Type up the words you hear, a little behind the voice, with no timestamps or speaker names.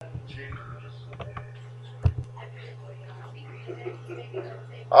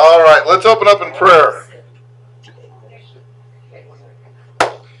All right, let's open up in prayer.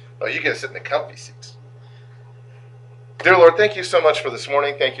 Oh, you can sit in the comfy seats. Dear Lord, thank you so much for this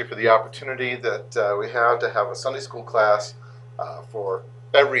morning. Thank you for the opportunity that we have to have a Sunday school class for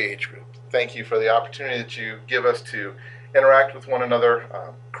every age group. Thank you for the opportunity that you give us to interact with one another,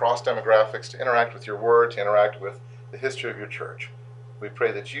 cross demographics, to interact with your word, to interact with the history of your church. We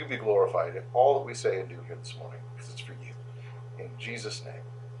pray that you be glorified in all that we say and do here this morning, because it's for you. In Jesus' name,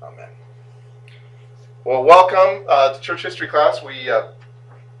 amen. Well, welcome to church history class.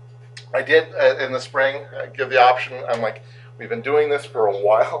 I did in the spring give the option. I'm like, we've been doing this for a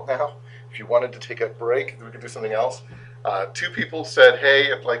while now. If you wanted to take a break, we could do something else. Two people said,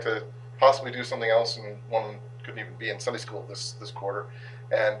 hey, I'd like to possibly do something else, and one of them couldn't even be in Sunday school this quarter.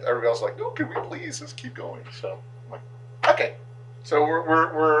 And everybody else was like, no, can we please just keep going? So I'm like, okay. So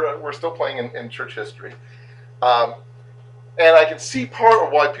we're still playing in church history. And I can see part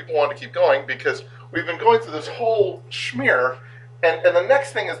of why people want to keep going, because we've been going through this whole schmear, and the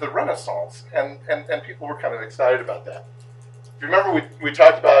next thing is the Renaissance, and people were kind of excited about that. If you remember, we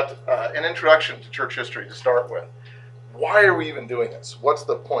talked about an introduction to church history to start with. Why are we even doing this? What's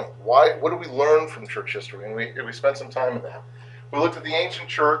the point? What do we learn from church history? And we spent some time in that. We looked at the ancient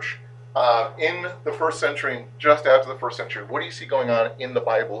church in the first century and just after the first century. What do you see going on in the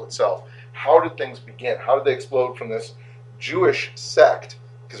Bible itself? How did things begin? How did they explode from this Jewish sect?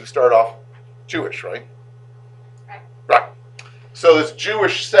 Because we started off Jewish, right? Right. So this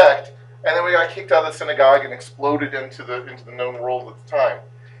Jewish sect, and then we got kicked out of the synagogue and exploded into the known world at the time.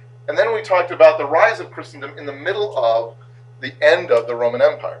 And then we talked about the rise of Christendom in the middle of the end of the Roman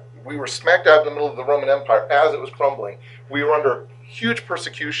Empire. We were smack dab in the middle of the Roman Empire as it was crumbling. We were under huge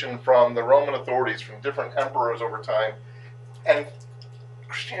persecution from the Roman authorities, from different emperors over time, and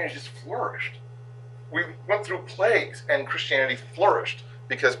Christianity just flourished. We went through plagues, and Christianity flourished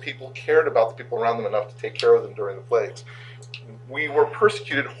because people cared about the people around them enough to take care of them during the plagues. We were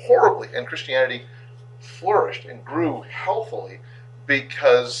persecuted horribly, and Christianity flourished and grew healthily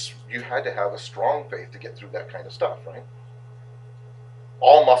because you had to have a strong faith to get through that kind of stuff, right?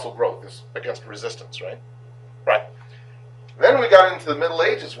 All muscle growth is against resistance, right? Right. Then we got into the Middle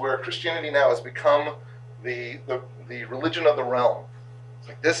Ages, where Christianity now has become the religion of the realm. It's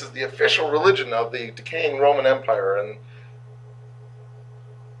like, this is the official religion of the decaying Roman Empire, and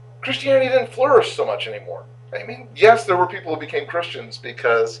Christianity didn't flourish so much anymore. I mean, yes, there were people who became Christians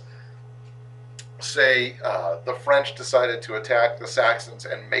because, say, the French decided to attack the Saxons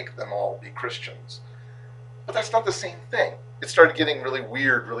and make them all be Christians. But that's not the same thing. It started getting really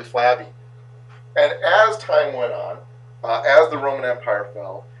weird, really flabby. And as time went on, as the Roman Empire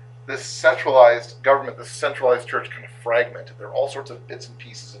fell, this centralized government, this centralized church kind of fragmented. There are all sorts of bits and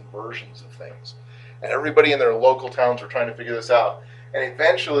pieces and versions of things. And everybody in their local towns were trying to figure this out. And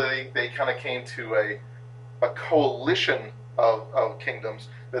eventually they kind of came to a coalition of kingdoms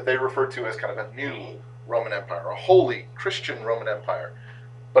that they referred to as kind of a new Roman Empire, a holy Christian Roman Empire.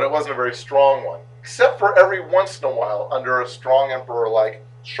 But it wasn't a very strong one, except for every once in a while under a strong emperor like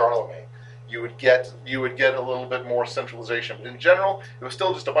Charlemagne. You would get a little bit more centralization. But in general, it was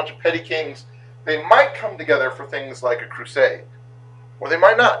still just a bunch of petty kings. They might come together for things like a crusade, or they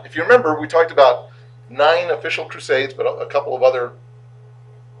might not. If you remember, we talked about 9 official crusades, but a couple of other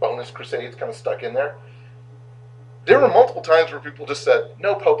bonus crusades kind of stuck in there. There were multiple times where people just said,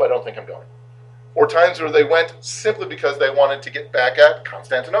 no, Pope, I don't think I'm going. Or times where they went simply because they wanted to get back at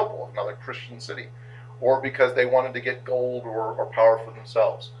Constantinople, another Christian city, or because they wanted to get gold or power for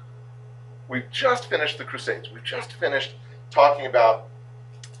themselves. We've just finished the Crusades. We've just finished talking about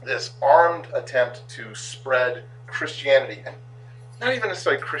this armed attempt to spread Christianity, and not even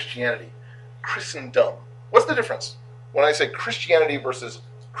necessarily Christianity, Christendom. What's the difference? When I say Christianity versus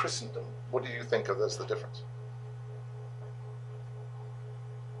Christendom, what do you think of as the difference?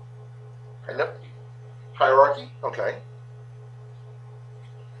 I know. Hierarchy? Okay.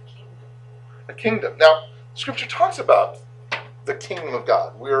 A kingdom. Now, Scripture talks about the kingdom of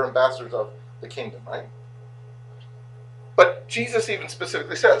God. We are ambassadors of the kingdom, right? But Jesus even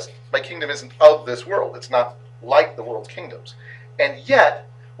specifically says, my kingdom isn't of this world. It's not like the world's kingdoms. And yet,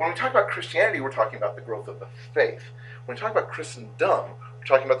 when we talk about Christianity, we're talking about the growth of the faith. When we talk about Christendom, we're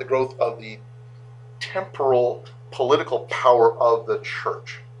talking about the growth of the temporal political power of the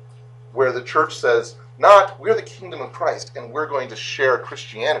church, where the church says, not, we're the kingdom of Christ and we're going to share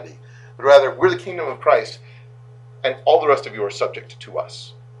Christianity, but rather, we're the kingdom of Christ and all the rest of you are subject to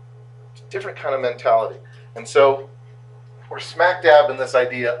us. It's a different kind of mentality. And so, we're smack dab in this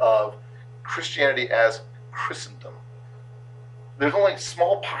idea of Christianity as Christendom. There's only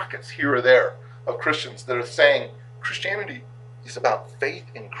small pockets here or there of Christians that are saying Christianity is about faith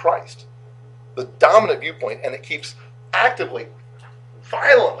in Christ, the dominant viewpoint, and it keeps actively,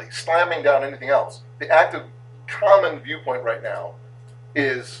 violently slamming down anything else. The active common viewpoint right now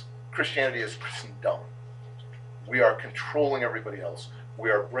is Christianity is Christendom. We are controlling everybody else. We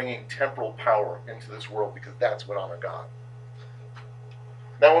are bringing temporal power into this world because that's what honor God.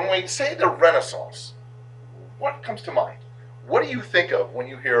 Now, when we say the Renaissance, what comes to mind? What do you think of when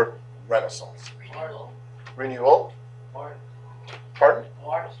you hear Renaissance? Renewal. Renewal? Art. Pardon?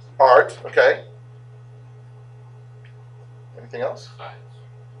 Art. Art, okay. Anything else? Science.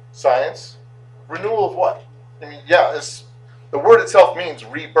 Science. Renewal of what? I mean, yeah, the word itself means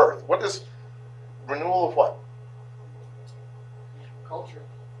rebirth. What is renewal of what? Culture.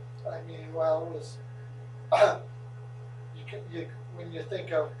 I mean, well, it was. When you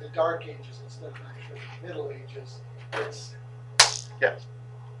think of the Dark Ages instead of actually the Middle Ages, it's Yes.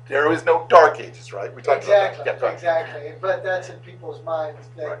 There is no Dark Ages, right? We talked exactly, about that. Yeah, right. exactly. But that's in people's minds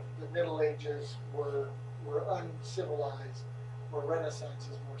that Right. the Middle Ages were uncivilized, where Renaissance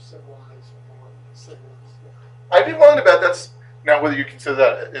is more civilized, more civilized. I'd be willing to bet that's now whether you consider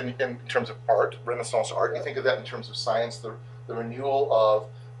that in terms of art, Renaissance art. You think of that in terms of science, the renewal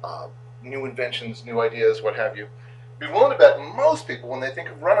of new inventions, new ideas, what have you. Be willing to bet most people, when they think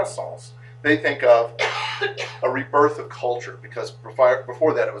of Renaissance, they think of a rebirth of culture, because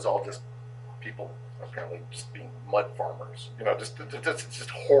before that it was all just people apparently just being mud farmers, just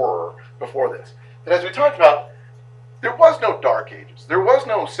horror before this. But as we talked about, there was no Dark Ages. There was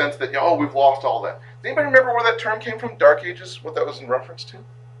no sense that, we've lost all that. Does anybody remember where that term came from, Dark Ages, what that was in reference to?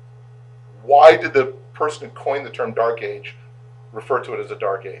 Why did the person who coined the term Dark Age refer to it as a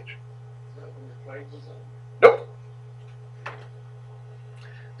Dark Age? Is that when the plague was on? Nope.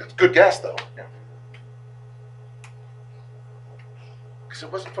 It's a good guess, though. Yeah. Because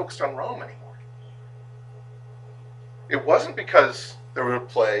it wasn't focused on Rome anymore. It wasn't because there were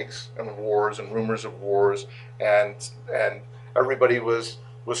plagues and wars and rumors of wars and everybody was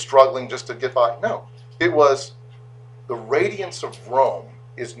struggling just to get by. No. It was the radiance of Rome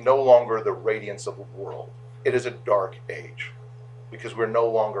is no longer the radiance of the world. It is a dark age because we're no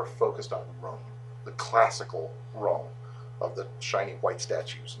longer focused on Rome, the classical Rome of the shiny white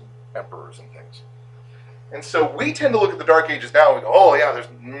statues and emperors and things. And so we tend to look at the Dark Ages now and go, oh yeah, there's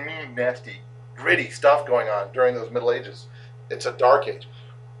mean, nasty, gritty stuff going on during those Middle Ages. It's a Dark Age.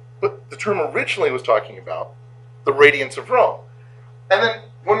 But the term originally was talking about the radiance of Rome. And then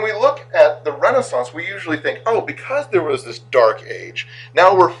when we look at the Renaissance, we usually think, oh, because there was this Dark Age,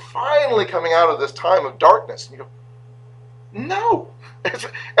 now we're finally coming out of this time of darkness. And you go, no.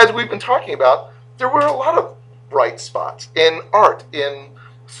 As we've been talking about, there were a lot of bright spots in art, in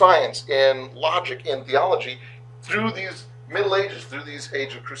science, in logic, in theology, through these Middle Ages, through these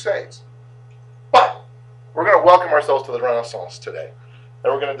Age of Crusades. But we're going to welcome ourselves to the Renaissance today,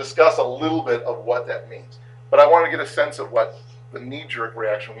 and we're going to discuss a little bit of what that means. But I want to get a sense of what the knee-jerk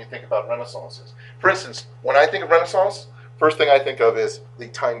reaction when you think about Renaissance is. For instance, when I think of Renaissance, first thing I think of is the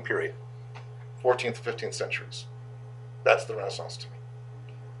time period, 14th, 15th centuries. That's the Renaissance to me.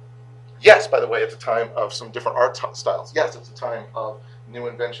 Yes, by the way, it's a time of some different art styles. Yes, it's a time of new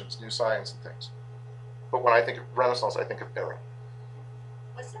inventions, new science and things. But when I think of Renaissance, I think of era.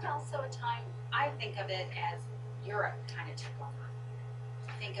 Was it also a time, I think of it as Europe kind of took over.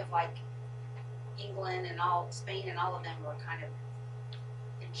 Think of like England and Spain and all of them were kind of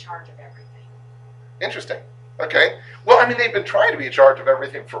in charge of everything. Interesting. Okay. Well, I mean, they've been trying to be in charge of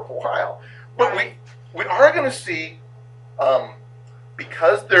everything for a while. But Right. we are going to see,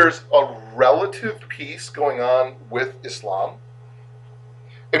 because there's a relative peace going on with Islam.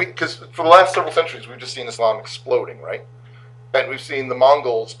 I mean, because for the last several centuries, we've just seen Islam exploding, right? And we've seen the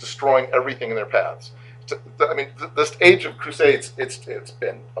Mongols destroying everything in their paths. I mean, this Age of Crusades, it's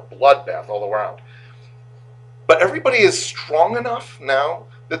been a bloodbath all around. But everybody is strong enough now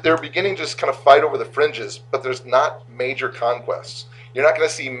that they're beginning to just kind of fight over the fringes, but there's not major conquests. You're not going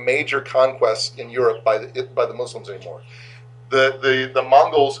to see major conquests in Europe by the Muslims anymore. The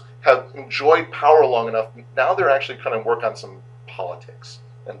Mongols have enjoyed power long enough. Now they're actually trying to work on some politics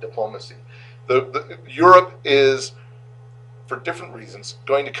and diplomacy. Europe is, for different reasons,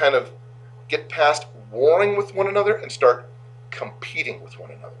 going to kind of get past warring with one another and start competing with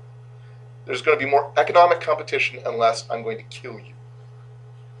one another. There's going to be more economic competition and less I'm going to kill you.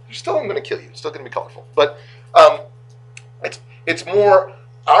 You're still I'm going to kill you. It's still going to be colorful. But it's more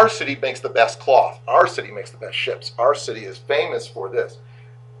our city makes the best cloth. Our city makes the best ships. Our city is famous for this.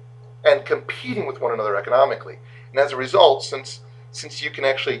 And competing with one another economically. And as a result, since you can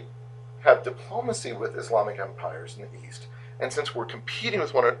actually have diplomacy with Islamic empires in the East, and since we're competing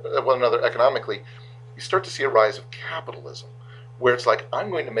with one another economically, you start to see a rise of capitalism, where it's like, I'm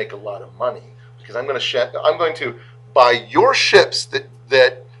going to make a lot of money because I'm going to buy your ships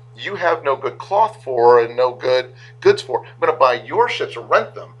that you have no good cloth for and no good goods for. I'm going to buy your ships or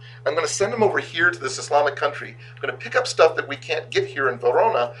rent them. I'm going to send them over here to this Islamic country. I'm going to pick up stuff that we can't get here in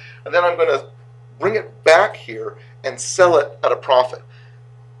Verona, and then I'm going to bring it back here and sell it at a profit.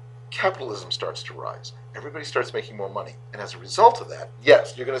 Capitalism starts to rise. Everybody starts making more money. And as a result of that,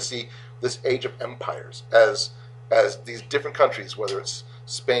 yes, you're going to see this age of empires as these different countries, whether it's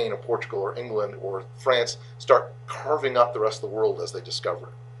Spain or Portugal or England or France, start carving up the rest of the world as they discover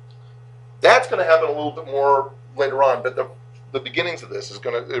it. That's going to happen a little bit more later on, but the beginnings of this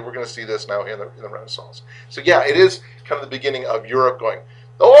we're going to see this now in the Renaissance. So yeah, it is kind of the beginning of Europe going,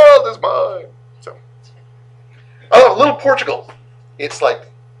 the world is mine. So, oh, little Portugal. It's like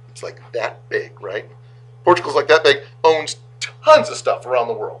that big, right? Portugal's like that big, owns tons of stuff around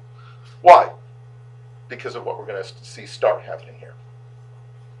the world. Why? Because of what we're going to see start happening here.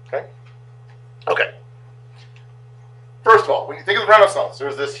 Okay. First of all, when you think of the Renaissance,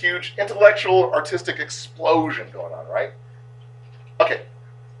 there's this huge intellectual, artistic explosion going on, right? Okay,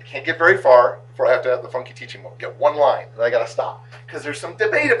 I can't get very far before I have to have the funky teaching moment. Get one line, and I got to stop, because there's some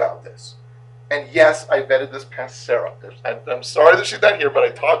debate about this. And yes, I vetted this past Sarah. I'm sorry that she's not here, but I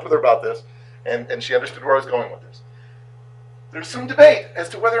talked with her about this, and she understood where I was going with this. There's some debate as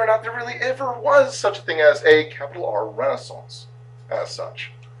to whether or not there really ever was such a thing as a capital R Renaissance as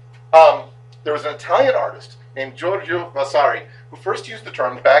such. There was an Italian artist named Giorgio Vasari who first used the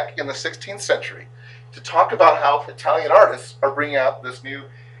term back in the 16th century to talk about how Italian artists are bringing out this new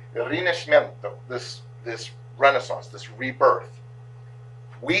Rinascimento, this Renaissance, this rebirth.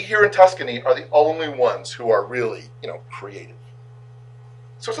 We here in Tuscany are the only ones who are really, creative.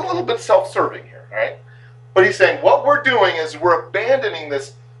 So it's a little bit self-serving here, right? But he's saying what we're doing is we're abandoning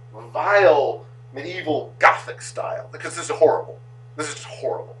this vile medieval Gothic style because this is horrible. This is just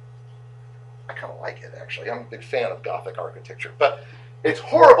horrible. I kind of like it, actually. I'm a big fan of Gothic architecture. But it's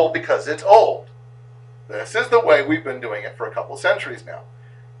horrible because it's old. This is the way we've been doing it for a couple of centuries now.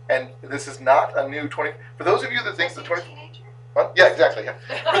 And this is not a new 20... For those of you that think the 20... What? Yeah, exactly. Yeah.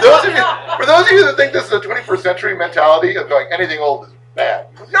 For those of you that think this is a 21st century mentality of going anything old is bad.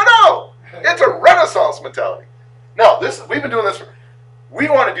 No! It's a Renaissance mentality. No, we've been doing this we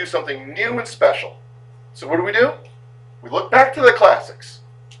want to do something new and special. So what do? We look back to the classics.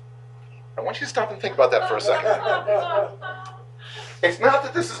 I want you to stop and think about that for a second. It's not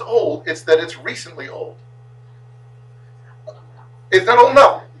that this is old, it's that it's recently old. It's not old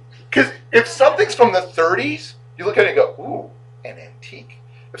enough. Because if something's from the 30s, you look at it and go, ooh, an antique.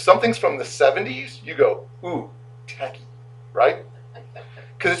 If something's from the 70s, you go, ooh, tacky, right?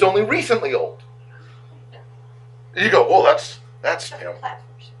 Because it's only recently old. You go, well, that's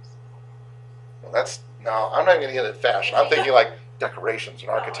no, I'm not even going to get into fashion. I'm thinking like decorations and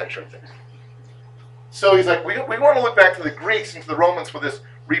architecture and things. So he's like, we want to look back to the Greeks and to the Romans for this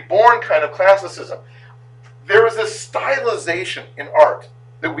reborn kind of classicism. There was this stylization in art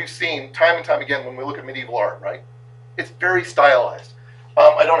that we've seen time and time again when we look at medieval art, right? It's very stylized.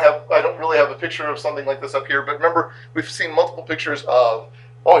 I don't really have a picture of something like this up here, but remember, we've seen multiple pictures of,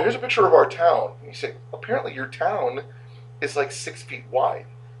 oh, here's a picture of our town. And you say, apparently your town is like 6 feet wide.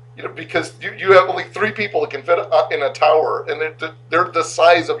 Because you have only 3 people that can fit in a tower, and they're the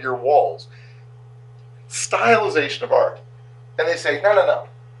size of your walls. Stylization of art. And they say, no.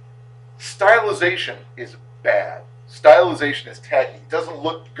 Stylization is bad. Stylization is tacky. It doesn't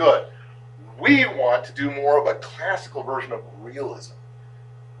look good. We want to do more of a classical version of realism.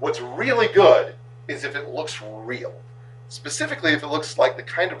 What's really good is if it looks real. Specifically, if it looks like the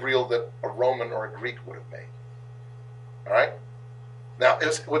kind of real that a Roman or a Greek would have made. All right? Now,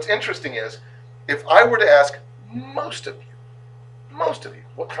 what's interesting is, if I were to ask most of you,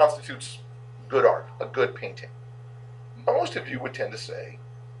 what constitutes good art, a good painting, most of you would tend to say,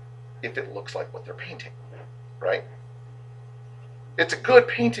 if it looks like what they're painting, right? It's a good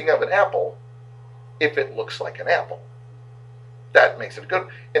painting of an apple if it looks like an apple. That makes it good.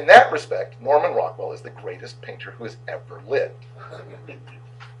 In that respect, Norman Rockwell is the greatest painter who has ever lived.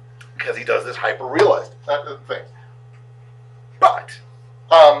 Because he does this hyper-realized thing. But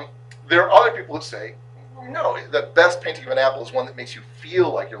there are other people who say, no, the best painting of an apple is one that makes you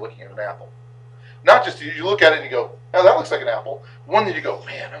feel like you're looking at an apple. Not just you look at it and you go, oh, that looks like an apple. One that you go,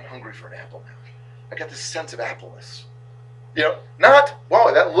 man, I'm hungry for an apple now. I got this sense of appleness. Not,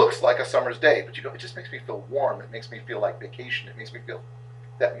 wow, that looks like a summer's day, but you go, it just makes me feel warm. It makes me feel like vacation. It makes me feel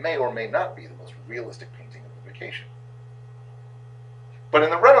that may or may not be the most realistic painting of a vacation. But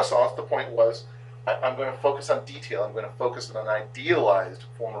in the Renaissance, the point was, I'm going to focus on detail. I'm going to focus on an idealized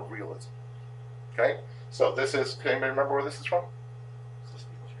form of realism. Okay? So this is, can anybody remember where this is from?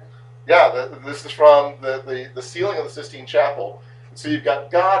 Yeah, this is from the ceiling of the Sistine Chapel. And so you've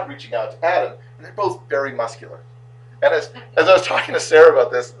got God reaching out to Adam, and they're both very muscular. And as I was talking to Sarah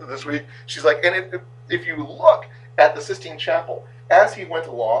about this week, she's like, and if you look at the Sistine Chapel, as he went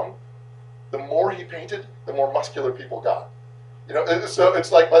along, the more he painted, the more muscular people got. You know, so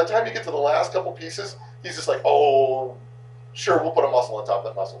it's like by the time you get to the last couple pieces, he's just like, oh, sure, we'll put a muscle on top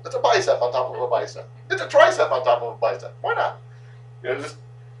of that muscle. It's a bicep on top of a bicep. It's a tricep on top of a bicep. Why not? You know, just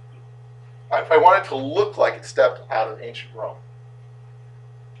I want it to look like it stepped out of ancient Rome.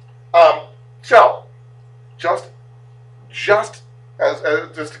 So, just as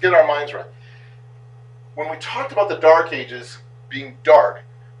just to get our minds right, when we talked about the Dark Ages being dark,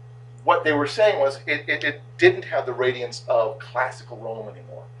 what they were saying was it didn't have the radiance of classical Rome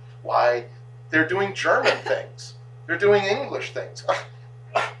anymore. Why? They're doing German things. They're doing English things.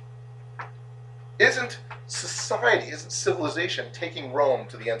 Isn't society, isn't civilization taking Rome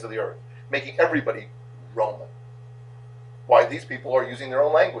to the ends of the earth, making everybody Roman? Why? These people are using their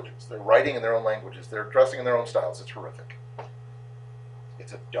own languages. They're writing in their own languages. They're dressing in their own styles. It's horrific.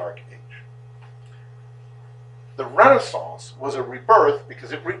 It's a dark age. The Renaissance was a rebirth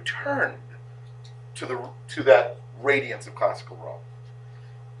because it returned to that radiance of classical Rome.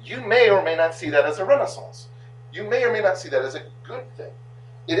 You may or may not see that as a Renaissance. You may or may not see that as a good thing.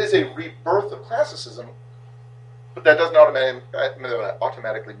 It is a rebirth of classicism, but that doesn't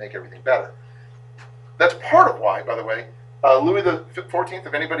automatically make everything better. That's part of why, by the way, Louis the XIV,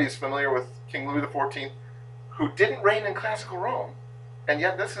 if anybody is familiar with King Louis the XIV, who didn't reign in classical Rome, and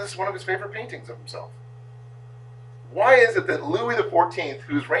yet this is one of his favorite paintings of himself. Why is it that Louis the XIV,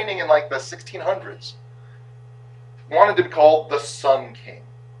 who's reigning in like the 1600s, wanted to be called the Sun King?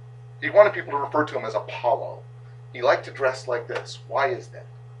 He wanted people to refer to him as Apollo. He liked to dress like this. Why is that?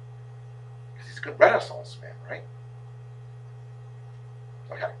 Because he's a good Renaissance man, right?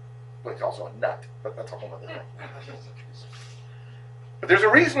 Okay. But he's also a nut, but that's a whole other thing. But there's a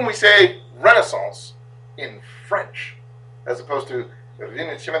reason we say Renaissance in French, as opposed to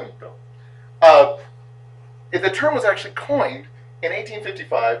Rinascimento. The term was actually coined in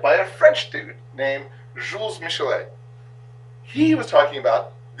 1855 by a French dude named Jules Michelet. He was talking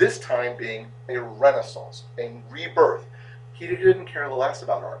about this time being a renaissance, a rebirth. He didn't care the less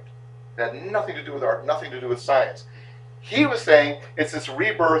about art. It had nothing to do with art, nothing to do with science. He was saying it's this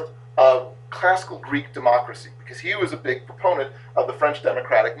rebirth of classical Greek democracy, because he was a big proponent of the French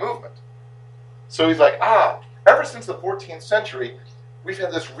democratic movement. So he's like, ever since the 14th century, we've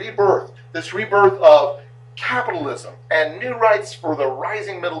had this rebirth of capitalism and new rights for the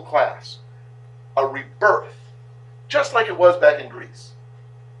rising middle class. A rebirth, just like it was back in Greece,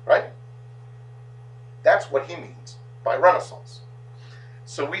 right? That's what he means by Renaissance.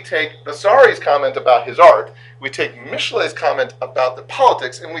 So we take Vasari's comment about his art, we take Michelet's comment about the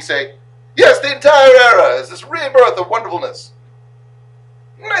politics, and we say, yes, the entire era is this rebirth of wonderfulness.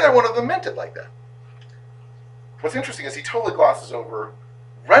 Neither one of them meant it like that. What's interesting is he totally glosses over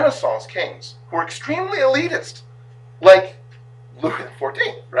Renaissance kings who are extremely elitist, like Louis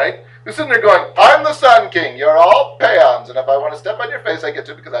XIV, right? Who's sitting there going, I'm the Sun King, you're all peons, and if I want to step on your face, I get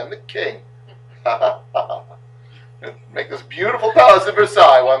to because I'm the king. Make this beautiful palace of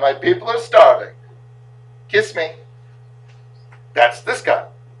Versailles while my people are starving. Kiss me. That's this guy,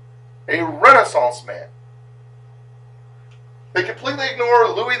 a Renaissance man. They completely ignore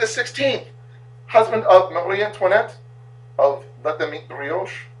Louis XVI, husband of Marie Antoinette, of Let Them Eat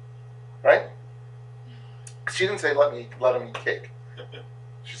Brioche, right? She didn't say let them eat cake.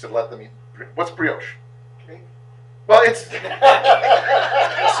 She said let them eat. What's brioche? Cake. Well, it's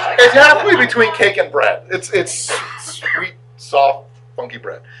halfway between cake and bread. It's sweet, soft, funky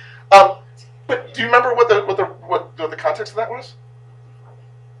bread. But do you remember what the context of that was?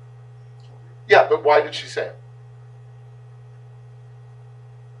 Yeah, but why did she say it?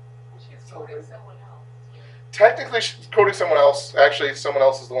 She's quoting someone else. Technically, she's quoting someone else. Actually, someone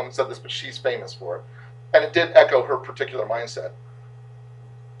else is the one that said this, but she's famous for it. And it did echo her particular mindset.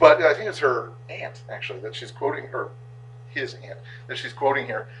 But I think it's her aunt, actually, that she's quoting his aunt, that she's quoting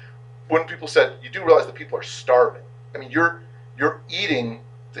here. When people said, you do realize that people are starving. I mean, you're eating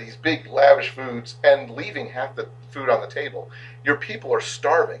these big, lavish foods and leaving half the food on the table. Your people are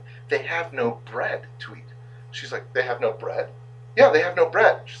starving. They have no bread to eat. She's like, they have no bread? Yeah, they have no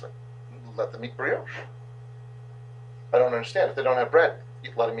bread. She's like, let them eat brioche. I don't understand. If they don't have bread,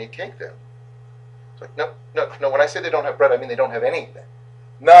 let them eat cake then. It's like, no. When I say they don't have bread, I mean they don't have anything.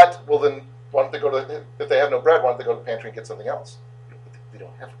 Not, well then, why don't they go to, if they have no bread, why don't they go to the pantry and get something else? They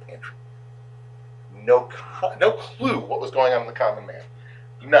don't have a pantry. No clue what was going on in the common man.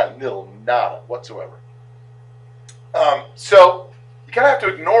 Nada whatsoever. So you kind of have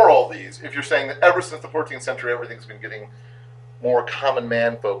to ignore all these if you're saying that ever since the 14th century, everything's been getting more common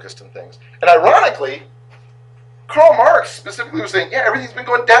man focused and things. And ironically, Karl Marx specifically was saying, yeah, everything's been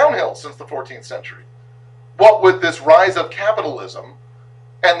going downhill since the 14th century. What with this rise of capitalism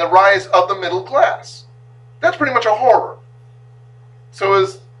and the rise of the middle class. That's pretty much a horror. So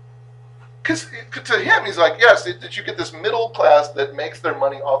because to him, he's like, yes, that you get this middle class that makes their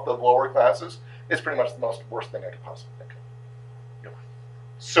money off the lower classes is pretty much the worst thing I could possibly think of. Yep.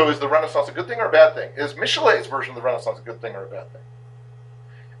 So is the Renaissance a good thing or a bad thing? Is Michelet's version of the Renaissance a good thing or a bad thing?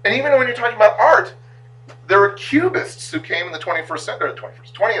 And even when you're talking about art, there were Cubists who came in the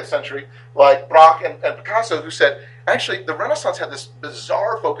 20th century, like Braque and Picasso, who said, actually, the Renaissance had this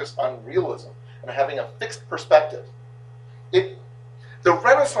bizarre focus on realism and having a fixed perspective. The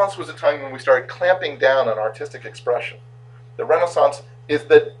Renaissance was a time when we started clamping down on artistic expression. The Renaissance is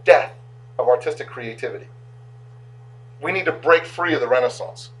the death of artistic creativity. We need to break free of the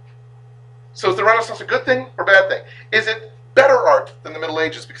Renaissance. So is the Renaissance a good thing or bad thing? Is it better art than the Middle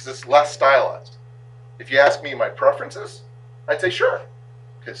Ages because it's less stylized? If you ask me my preferences, I'd say sure,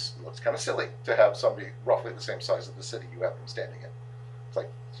 because it looks kind of silly to have somebody roughly the same size of the city you have them standing in. It's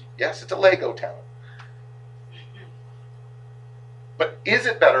like, yes, it's a Lego town. But is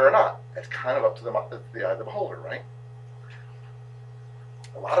it better or not? It's kind of up to the eye of the beholder, right?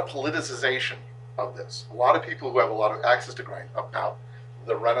 A lot of politicization of this. A lot of people who have a lot of access to grind about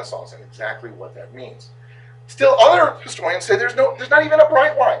the Renaissance and exactly what that means. Still, other historians say there's not even a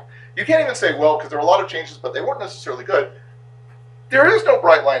bright line. You can't even say, well, because there were a lot of changes, but they weren't necessarily good. There is no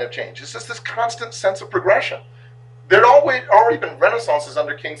bright line of change. It's just this constant sense of progression. There had already been renaissances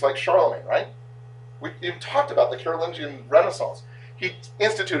under kings like Charlemagne, right? We've even talked about the Carolingian Renaissance. He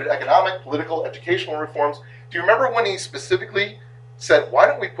instituted economic, political, educational reforms. Do you remember when he specifically said, why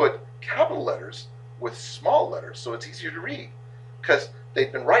don't we put capital letters with small letters so it's easier to read? Because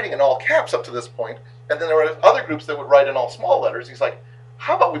they'd been writing in all caps up to this point, and then there were other groups that would write in all small letters. He's like,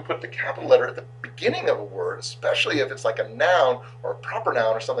 how about we put the capital letter at the beginning of a word, especially if it's like a noun or a proper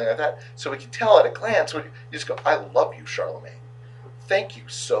noun or something like that, so we can tell at a glance. You just go, I love you, Charlemagne. Thank you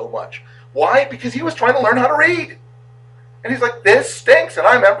so much. Why? Because he was trying to learn how to read. And he's like, this stinks, and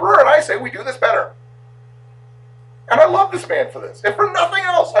I'm emperor, and I say we do this better. And I love this man for this. And for nothing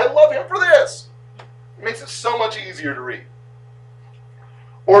else, I love him for this. It makes it so much easier to read.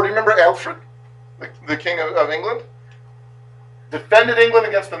 Or do you remember Alfred, the king of England? Defended England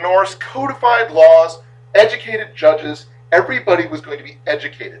against the Norse, codified laws, educated judges. Everybody was going to be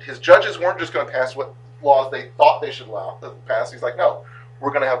educated. His judges weren't just going to pass what laws they thought they should pass. He's like, no, we're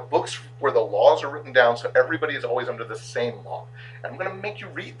going to have books where the laws are written down so everybody is always under the same law. And I'm going to make you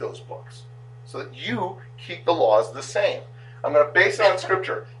read those books so that you keep the laws the same. I'm going to base it on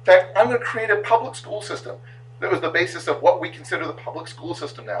scripture. In fact, I'm going to create a public school system that was the basis of what we consider the public school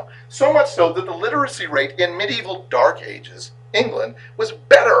system now. So much so that the literacy rate in medieval Dark Ages England was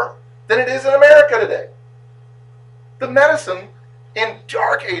better than it is in America today. The medicine in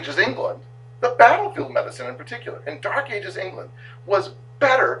Dark Ages England, the battlefield medicine in particular, in Dark Ages England, was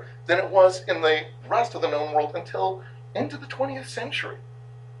better than it was in the rest of the known world until into the 20th century.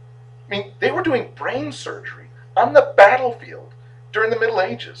 I mean, they were doing brain surgery on the battlefield during the Middle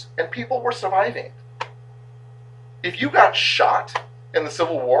Ages, and people were surviving it. If you got shot in the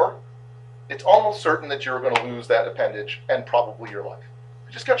Civil War, it's almost certain that you're going to lose that appendage and probably your life. If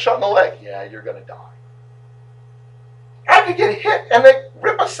you just got shot in the leg, yeah, you're going to die. I could get hit and they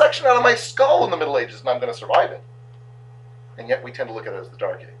rip a section out of my skull in the Middle Ages and I'm going to survive it. And yet we tend to look at it as the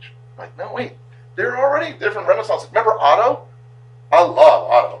Dark Age. Like, no, wait, there are already different renaissances. Remember Otto? I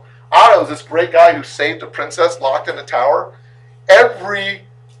love Otto. Otto is this great guy who saved a princess locked in a tower. Every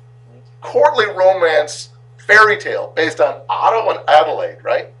courtly romance fairy tale based on Otto and Adelaide,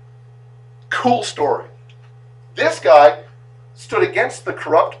 right? Cool story. This guy stood against the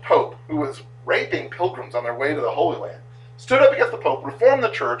corrupt Pope who was raping pilgrims on their way to the Holy Land. Stood up against the Pope, reformed the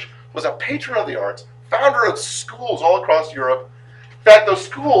church, was a patron of the arts, founder of schools all across Europe. In fact, those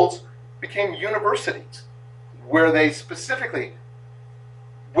schools became universities where they specifically,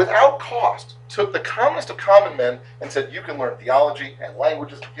 without cost, took the commonest of common men and said, you can learn theology and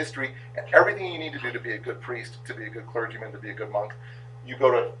languages and history and everything you need to do to be a good priest, to be a good clergyman, to be a good monk. You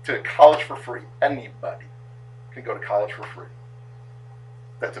go to college for free. Anybody can go to college for free.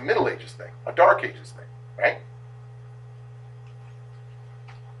 That's a Middle Ages thing, a Dark Ages thing, right?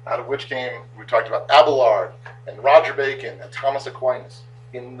 Out of which came, we talked about Abelard and Roger Bacon and Thomas Aquinas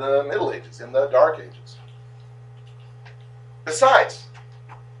in the Middle Ages, in the Dark Ages. Besides,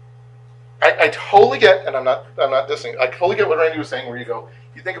 I totally get, and I'm not dissing, I totally get what Randy was saying where you go,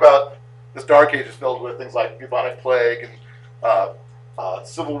 you think about this Dark Ages filled with things like bubonic plague and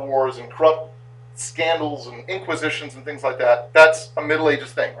civil wars and corrupt scandals and inquisitions and things like that, that's a Middle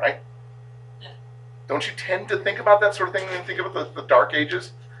Ages thing, right? Yeah. Don't you tend to think about that sort of thing when you think about the Dark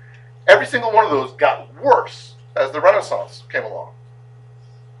Ages? Every single one of those got worse as the Renaissance came along.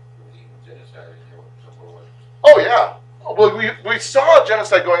 Oh yeah. Well, we saw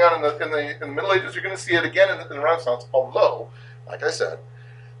genocide going on in the Middle Ages. You're going to see it again in the Renaissance. Although, like I said,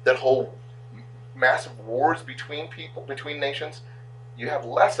 that whole massive wars between people, between nations, you have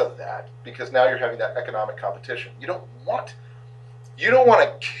less of that because now you're having that economic competition. You don't want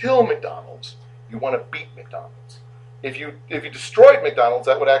to kill McDonald's. You want to beat McDonald's. If you destroyed McDonald's,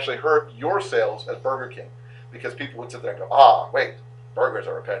 that would actually hurt your sales at Burger King because people would sit there and go, wait, burgers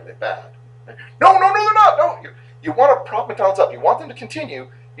are apparently bad. No, they're not. No, you want to prop McDonald's up. You want them to continue.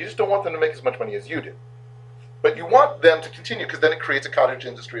 You just don't want them to make as much money as you do. But you want them to continue because then it creates a cottage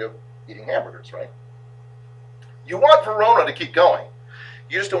industry of eating hamburgers, right? You want Verona to keep going.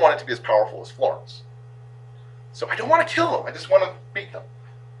 You just don't want it to be as powerful as Florence. So I don't want to kill them. I just want to beat them.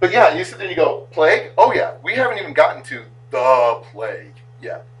 But yeah, you sit there and you go, plague? Oh yeah, we haven't even gotten to the plague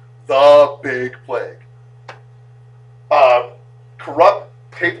yet. The big plague. Corrupt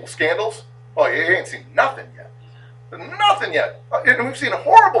papal scandals? Oh, you ain't seen nothing yet. Nothing yet. And we've seen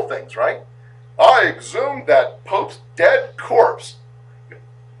horrible things, right? I exhumed that Pope's dead corpse.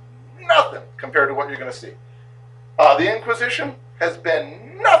 Nothing compared to what you're going to see. The Inquisition has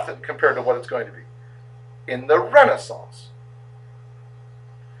been nothing compared to what it's going to be in the Renaissance.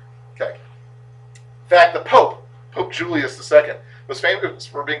 Okay. In fact, the Pope Julius II, was famous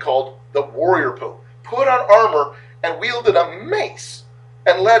for being called the warrior pope. Put on armor and wielded a mace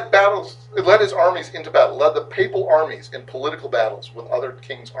and led his armies into battle, led the papal armies in political battles with other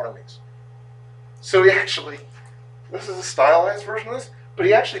kings' armies. So he actually, this is a stylized version of this, but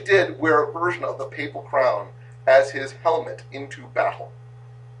he actually did wear a version of the papal crown as his helmet into battle.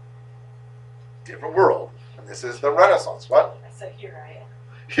 Different world. And this is the Renaissance. What? So here I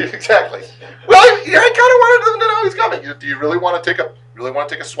am. Exactly. Well, I kind of wanted them to know he's coming. Do you really want to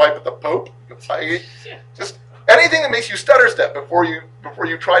take a swipe at the Pope? Just anything that makes you stutter step before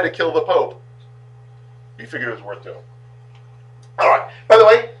you try to kill the Pope. You figured it was worth doing. All right. By the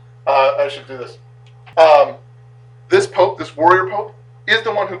way, I should do this. This Pope, this warrior Pope, is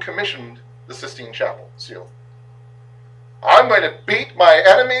the one who commissioned the Sistine Chapel seal. I'm going to beat my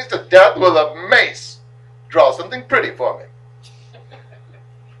enemies to death with a mace. Draw something pretty for me.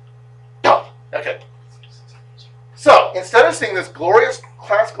 Okay. So, instead of seeing this glorious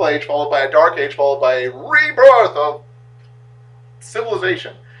classical age followed by a dark age followed by a rebirth of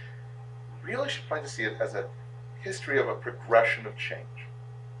civilization, we really should try to see it as a history of a progression of change.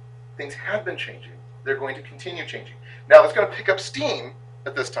 Things have been changing. They're going to continue changing. Now, it's going to pick up steam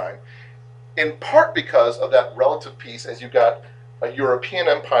at this time, in part because of that relative peace as you've got a European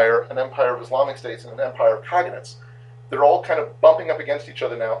empire, an empire of Islamic states, and an empire of cognates. They're all kind of bumping up against each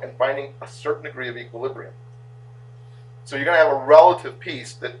other now and finding a certain degree of equilibrium. So you're going to have a relative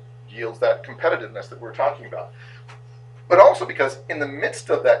peace that yields that competitiveness that we're talking about. But also because in the midst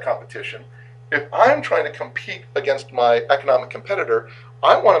of that competition, if I'm trying to compete against my economic competitor,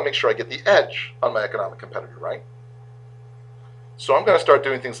 I want to make sure I get the edge on my economic competitor, right? So I'm going to start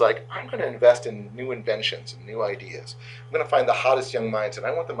doing things like, I'm going to invest in new inventions and new ideas. I'm going to find the hottest young minds, and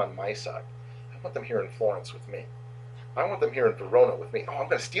I want them on my side. I want them here in Florence with me. I want them here in Verona with me. Oh, I'm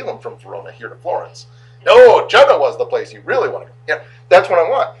going to steal them from Verona here to Florence. No, Genoa was the place you really want to go. Yeah, that's what I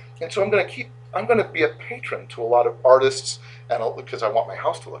want. And so I'm going to be a patron to a lot of artists, and because I want my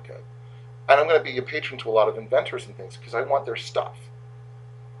house to look good. And I'm going to be a patron to a lot of inventors and things because I want their stuff.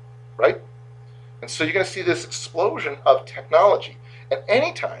 Right? And so you're going to see this explosion of technology. And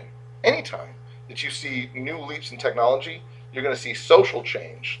anytime that you see new leaps in technology, you're going to see social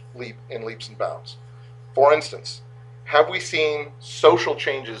change leap in leaps and bounds. For instance, have we seen social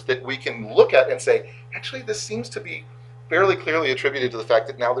changes that we can look at and say, actually, this seems to be fairly clearly attributed to the fact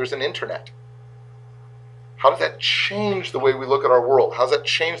that now there's an internet? How does that change the way we look at our world? How does that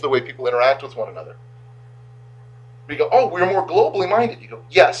change the way people interact with one another? We go, oh, we're more globally minded. You go,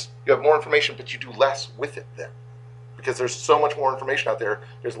 yes, you have more information, but you do less with it then. Because there's so much more information out there,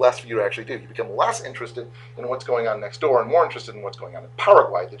 there's less for you to actually do. You become less interested in what's going on next door and more interested in what's going on in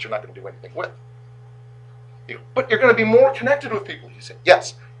Paraguay that you're not going to do anything with. You go, but you're going to be more connected with people. You say,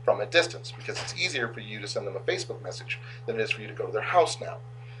 yes, from a distance, because it's easier for you to send them a Facebook message than it is for you to go to their house now.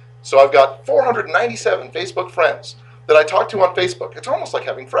 So I've got 497 Facebook friends that I talk to on Facebook. It's almost like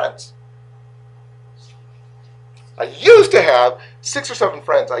having friends. I used to have 6 or 7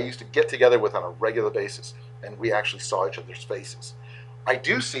 friends I used to get together with on a regular basis, and we actually saw each other's faces. I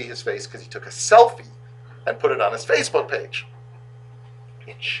do see his face because he took a selfie and put it on his Facebook page.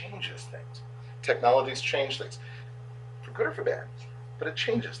 It changes things. Technologies change things, for good or for bad, but it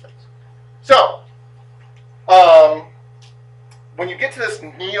changes things. So, when you get to this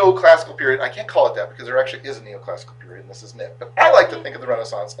neoclassical period, I can't call it that because there actually is a neoclassical period, and this is nit. But I like to think of the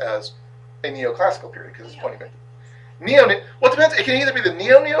Renaissance as a neoclassical period because it's pointing back. Well, it depends. It can either be the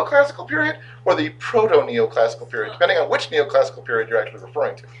neoclassical period or the proto-neoclassical period, depending on which neoclassical period you're actually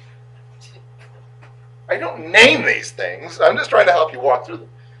referring to. I don't name these things. I'm just trying to help you walk through them.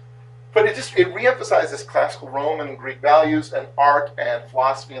 But it reemphasizes classical Roman and Greek values and art and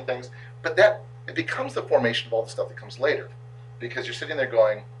philosophy and things. But that it becomes the formation of all the stuff that comes later, because you're sitting there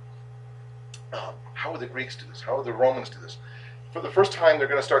going, how would the Greeks do this? How would the Romans do this? For the first time, they're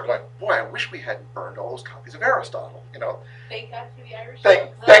going to start going, boy, I wish we hadn't burned all those copies of Aristotle. You know, Thank God for the Irish.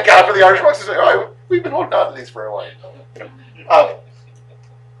 thank God for the Irish books. We've been holding on to these for a while. You know?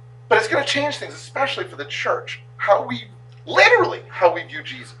 But it's going to change things, especially for the church. How we view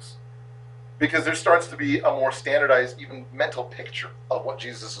Jesus, because there starts to be a more standardized, even mental picture of what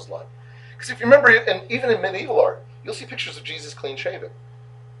Jesus is like. Because if you remember, even in medieval art, you'll see pictures of Jesus clean shaven.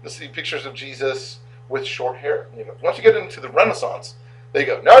 You'll see pictures of Jesus with short hair. You know, once you get into the Renaissance, they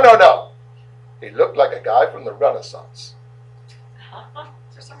go, no. He looked like a guy from the Renaissance.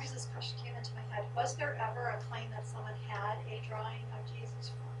 For some reason, this question came into my head. Was there ever a claim that someone had a drawing of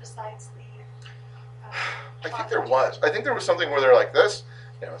Jesus besides the? I think there was. I think there was something where they're like this.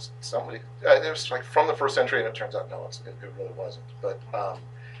 You know, somebody. It was like from the first century, and it turns out no, it really wasn't. But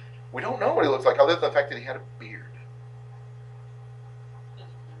we don't know what he looked like, other than the fact that he had a beard.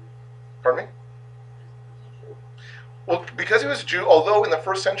 Pardon me? Well, because he was a Jew, although in the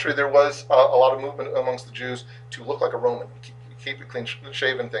first century there was a lot of movement amongst the Jews to look like a Roman, keep it clean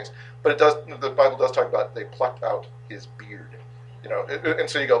shaven things. But the Bible does talk about they plucked out his beard. You know, and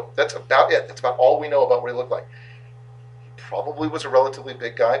so you go, that's about it. That's about all we know about what he looked like. He probably was a relatively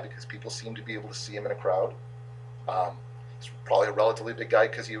big guy because people seem to be able to see him in a crowd. He's probably a relatively big guy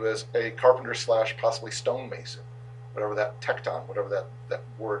because he was a carpenter / possibly stonemason, whatever that tecton, whatever that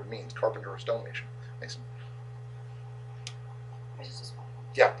word means, carpenter or stonemason.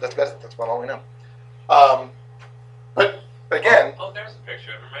 Yeah, that's about all we know. But again, there's a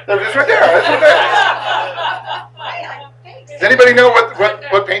picture of him right there there. it is right there. That's right there. Does anybody know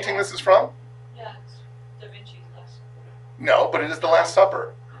what painting this is from? Yeah, it's Da Vinci's Last Supper. No, but it is The Last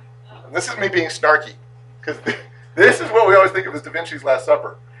Supper. And this is me being snarky, because this is what we always think of as Da Vinci's Last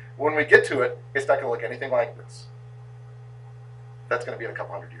Supper. When we get to it, it's not going to look anything like this. That's going to be in a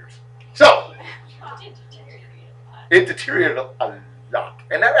couple hundred years. So, it deteriorated a lot.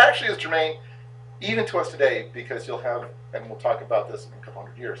 And that actually is germane even to us today, because you'll have, and we'll talk about this in a couple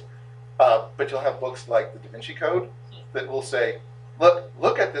hundred years, but you'll have books like the Da Vinci Code that will say,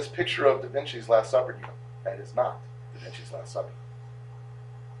 look at this picture of Da Vinci's Last Supper. You go, that is not Da Vinci's Last Supper.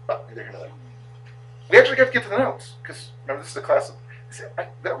 But neither here nor there. We actually got to get to the notes, because remember, this is a class of,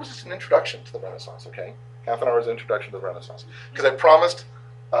 that was just an introduction to the Renaissance, okay? Half an hour's introduction to the Renaissance. Because I promised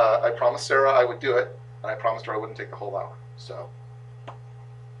Sarah I would do it, and I promised her I wouldn't take the whole hour. So,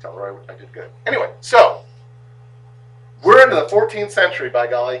 tell her I did good. Anyway, so, we're into the 14th century, by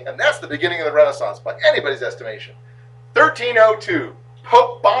golly, and that's the beginning of the Renaissance, by anybody's estimation. 1302,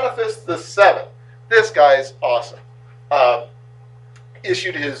 Pope Boniface VII. This guy's awesome.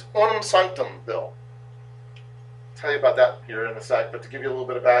 Issued his Unum Sanctum Bill. I'll tell you about that here in a sec, but to give you a little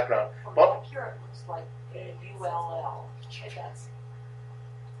bit of background. Well, here it looks like ULL. That's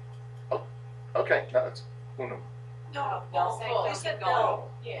Okay, no, it's Unum. no, Bull. you said Bull. Bill.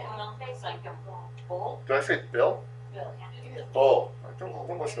 Yeah. Bull. Did I say Bill? Bill. Bull.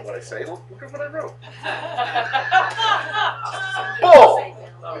 Don't listen to what I say. Look at what I wrote. Bull.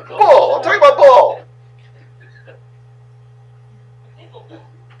 Bull. I'm talking about Bull.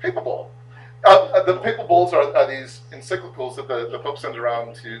 Papal Bull. The Papal Bulls are these encyclicals that the Pope sends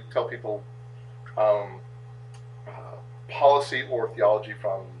around to tell people policy or theology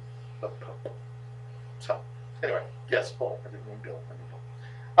from the Pope. So, anyway, yes, Bull. I didn't mean Bill. I mean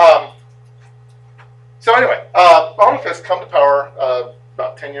Bull. So anyway, Boniface come to power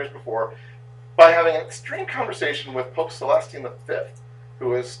about 10 years before by having an extreme conversation with Pope Celestine V, who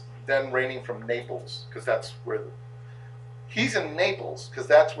was then reigning from Naples, because that's where he's in Naples, because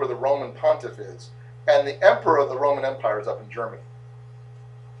that's where the Roman pontiff is, and the emperor of the Roman Empire is up in Germany.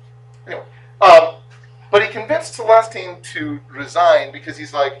 Anyway, but he convinced Celestine to resign because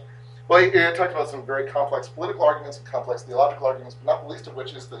he's like, well, he talked about some very complex political arguments and complex theological arguments, but not the least of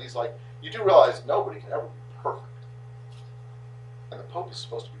which is that he's like, you do realize nobody can ever be perfect. And the Pope is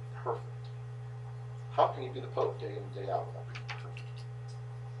supposed to be perfect. How can you be the Pope day in and day out without being perfect?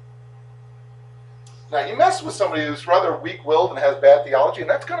 Now, you mess with somebody who's rather weak-willed and has bad theology, and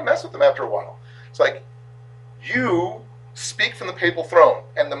that's going to mess with them after a while. It's like, you speak from the papal throne,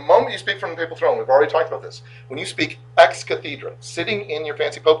 and the moment you speak from the papal throne, we've already talked about this, when you speak ex cathedra, sitting in your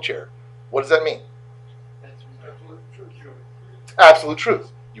fancy pope chair, what does that mean? That's absolute truth. Absolute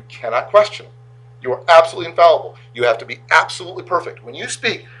truth. You cannot question it. You are absolutely infallible. You have to be absolutely perfect. When you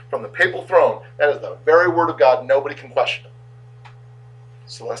speak from the papal throne, that is the very word of God. Nobody can question it.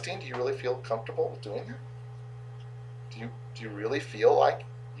 Celestine, do you really feel comfortable with doing that? Do you really feel like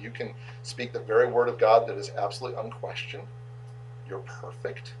you can speak the very word of God that is absolutely unquestioned? You're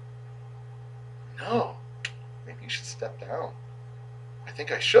perfect? No. Maybe you should step down. I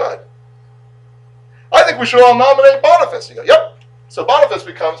think I should. I think we should all nominate Boniface. You go, yep. So Boniface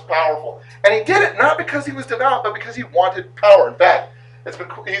becomes powerful. And he did it not because he was devout, but because he wanted power. In fact,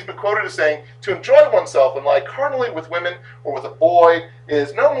 he's been quoted as saying, to enjoy oneself and lie carnally with women or with a boy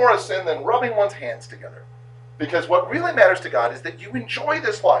is no more a sin than rubbing one's hands together. Because what really matters to God is that you enjoy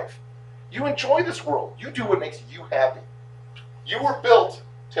this life. You enjoy this world. You do what makes you happy. You were built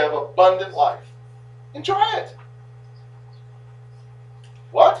to have abundant life. Enjoy it.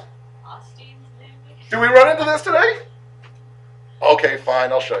 What? Austine's name. Do we run into this today? Okay,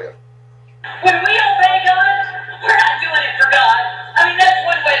 fine, I'll show you. When we obey God, we're not doing it for God. I mean, that's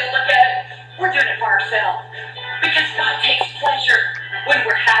one way to look at it. We're doing it for ourselves. Because God takes pleasure when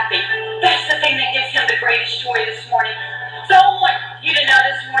we're happy. That's the thing that gives him the greatest joy this morning. So I want you to know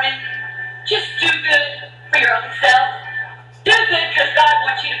this morning, just do good for your own self. Do good because God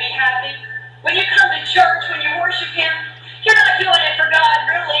wants you to be happy. When you come to church, when you worship him, you're not doing it for God,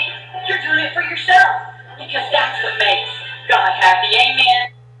 really. You're doing it for yourself. Because that's what makes God happy.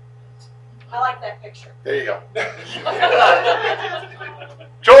 Amen. I like that picture. There you go.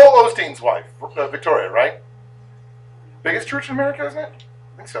 Joel Osteen's wife, Victoria, right? Biggest church in America, isn't it?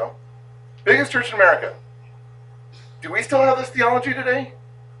 I think so. Biggest church in America. Do we still have this theology today?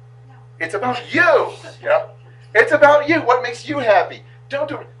 No. It's about you. Yeah. It's about you. What makes you happy? Don't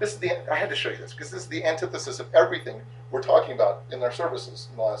do it. This is I had to show you this because this is the antithesis of everything we're talking about in our services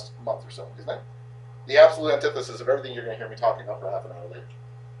in the last month or so, isn't it? The absolute antithesis of everything you're going to hear me talking about for half an hour later.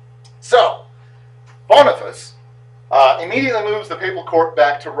 So, Boniface immediately moves the papal court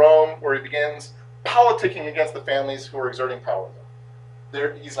back to Rome, where he begins politicking against the families who are exerting power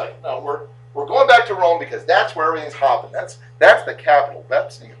there. He's like, no, we're going back to Rome because that's where everything's hopping. That's the capital.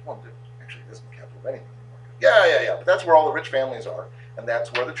 Actually, it isn't the capital of anything. Yeah. But that's where all the rich families are, and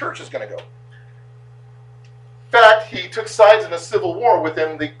that's where the church is going to go. In fact, he took sides in a civil war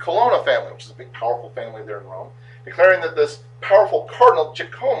within the Colonna family, which is a big, powerful family there in Rome, declaring that this powerful cardinal,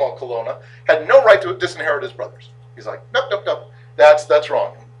 Giacomo Colonna, had no right to disinherit his brothers. He's like, nope. That's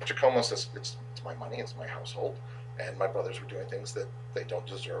wrong. And Giacomo says, it's my money, it's my household, and my brothers were doing things that they don't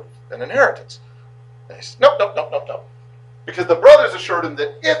deserve an inheritance. And he says, nope. Because the brothers assured him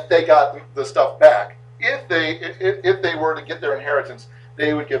that if they got the stuff back, if they were to get their inheritance,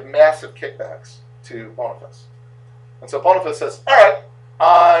 they would give massive kickbacks to Boniface. And so Boniface says, all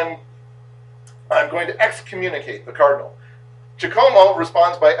right, I'm going to excommunicate the cardinal. Giacomo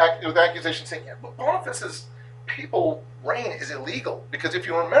responds with accusations saying, yeah, but Boniface's papal reign is illegal because if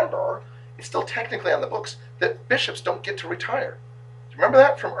you remember, it's still technically on the books that bishops don't get to retire. Do you remember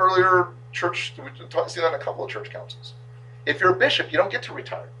that from earlier church? We see that in a couple of church councils. If you're a bishop, you don't get to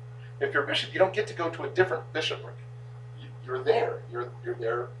retire. If you're a bishop, you don't get to go to a different bishopric. You're there. You're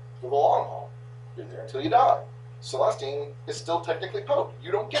there for the long haul. You're there until you die. Celestine is still technically pope.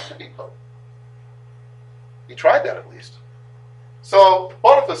 You don't get to be pope. He tried that at least. So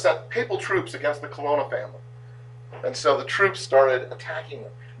Boniface sent papal troops against the Colonna family. And so the troops started attacking them.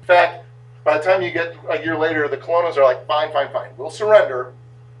 In fact, by the time you get a year later, the Colonnas are like, fine. We'll surrender.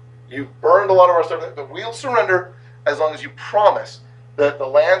 You've burned a lot of our stuff, but we'll surrender as long as you promise that the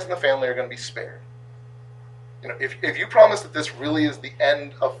lands and the family are going to be spared. You know, if you promise that this really is the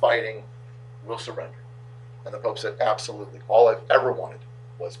end of fighting, we'll surrender. And the Pope said, absolutely. All I've ever wanted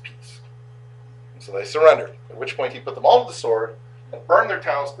was peace. And so they surrendered, at which point he put them all to the sword and burned their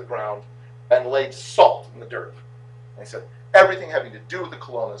towns to the ground and laid salt in the dirt. And he said, everything having to do with the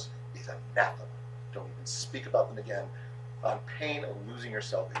Colonnas is anathema. Don't even speak about them again on pain of losing your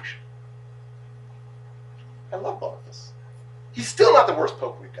salvation. I love Boniface. He's still not the worst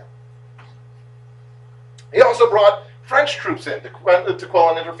Pope we've got. He also brought French troops in to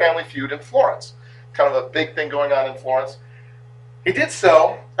quell an interfamily feud in Florence. Kind of a big thing going on in Florence. He did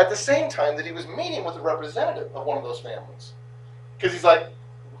so at the same time that he was meeting with a representative of one of those families. Because he's like,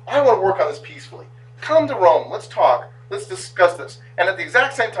 I want to work on this peacefully. Come to Rome, let's talk, let's discuss this. And at the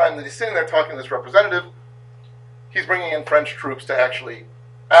exact same time that he's sitting there talking to this representative, he's bringing in French troops to actually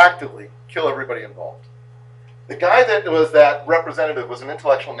actively kill everybody involved. The guy that was that representative was an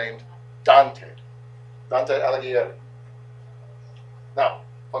intellectual named Dante Alighieri. Now,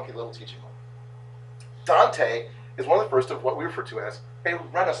 funky little teaching moment. Dante is one of the first of what we refer to as a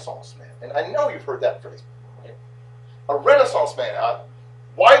Renaissance man. And I know you've heard that phrase, right? A Renaissance man, a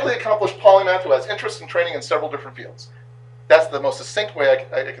widely accomplished polymath who has interest and training in several different fields. That's the most succinct way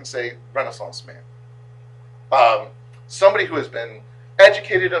I can say Renaissance man. Somebody who has been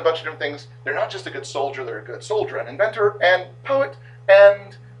educated in a bunch of different things. They're not just a good soldier, they're a good soldier, an inventor, and poet,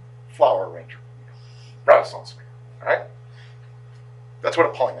 and flower arranger. Renaissance man, all right? That's what a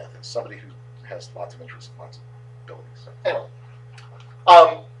polymath is, somebody who has lots of interests and lots of abilities. So,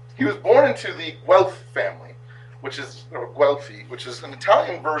 anyway, he was born into the Guelph family, which is an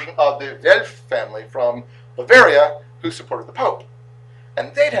Italian version of the Welf family from Bavaria, who supported the Pope.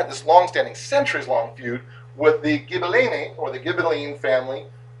 And they'd had this long-standing, centuries-long feud with the Ghibellini, or the Ghibelline family,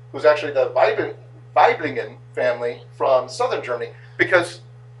 who's actually the Weiblingen family from southern Germany, because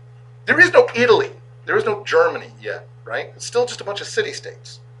there is no Italy, there is no Germany yet, right? It's still just a bunch of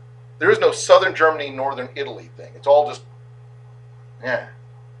city-states. There is no southern Germany, northern Italy thing. It's all just, yeah,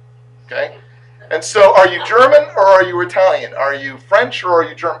 okay? And so are you German or are you Italian? Are you French or are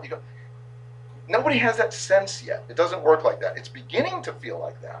you German? You go, nobody has that sense yet. It doesn't work like that. It's beginning to feel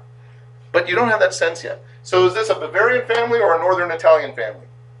like that, but you don't have that sense yet. So is this a Bavarian family or a northern Italian family?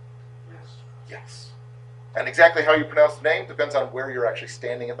 Yes. Yes. And exactly how you pronounce the name depends on where you're actually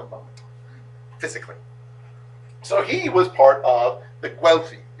standing at the moment, physically. So he was part of the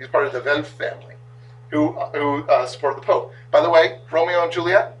Guelfi. He was part of the Welf family, who supported the Pope. By the way, Romeo and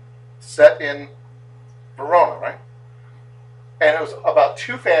Juliet, set in Verona, right? And it was about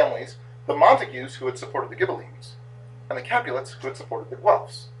two families, the Montagues, who had supported the Ghibellines, and the Capulets, who had supported the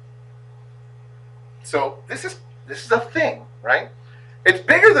Guelphs. So this is a thing, right? It's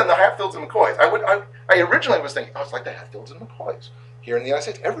bigger than the Hatfields and McCoys. I originally was thinking, oh, it's like the Hatfields and McCoys. Here in the United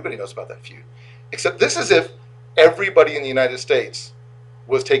States, everybody knows about that feud. Except this is if everybody in the United States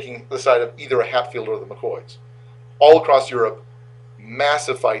was taking the side of either a Hatfield or the McCoys. All across Europe,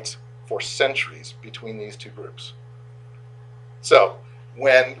 massive fights for centuries between these two groups. So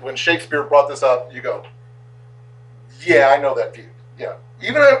when Shakespeare brought this up, you go, yeah, I know that feud. Yeah.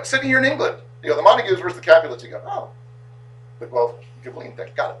 Even sitting here in England, you go, the Montagues versus the Capulets, you go, oh, the Guelph Ghibelline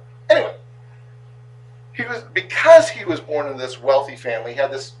thing, got it. Anyway, because he was born in this wealthy family, he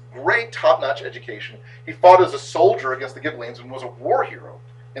had this great top-notch education. He fought as a soldier against the Ghibellines and was a war hero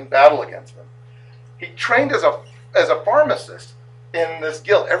in battle against them. He trained as a pharmacist in this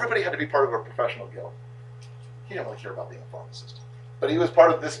guild. Everybody had to be part of a professional guild. He didn't really care about being a pharmacist, but he was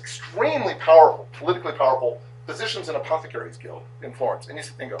part of this extremely powerful, politically powerful physicians and apothecaries guild in Florence. And you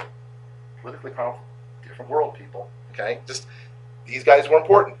sit there and go, politically powerful, different world, people. Okay, just these guys were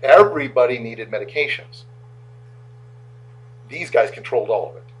important. Everybody needed medications. These guys controlled all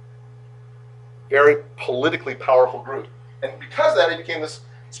of it. Very politically powerful group, and because of that, it became this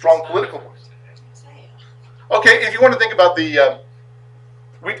strong political voice. Okay, if you want to think about the,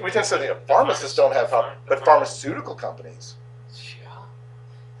 we tend to say that pharmacists don't have power, but pharmaceutical companies.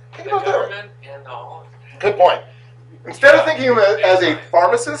 Think about that. Government and all. Good point. Instead of thinking of him as a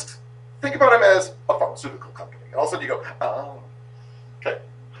pharmacist, think about him as a pharmaceutical company. And all of a sudden you go, oh. Okay.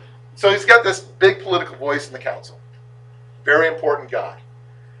 So he's got this big political voice in the council. Very important guy.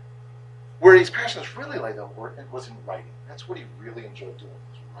 Where his passion is really like was in writing. That's what he really enjoyed doing,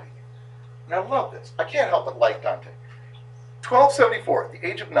 was writing. And I love this. I can't help but like Dante. 1274, at the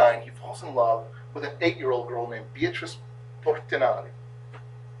age of 9, he falls in love with an 8-year-old girl named Beatrice Portinari.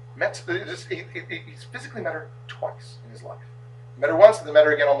 He's physically met her twice in his life. Met her once and then met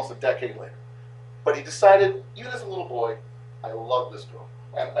her again almost a decade later. But he decided, even as a little boy, I love this girl.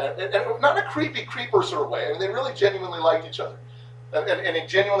 And not in a creepy creeper sort of way. I mean, they really genuinely liked each other. And he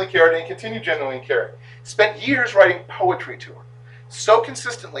genuinely cared, and he continued genuinely caring. Spent years writing poetry to her. So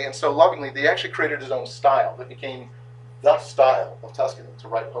consistently and so lovingly, that he actually created his own style that became the style of Tuscany, to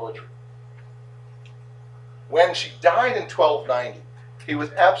write poetry. When she died in 1290, he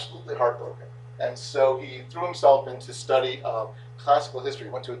was absolutely heartbroken. And so he threw himself into study of classical history,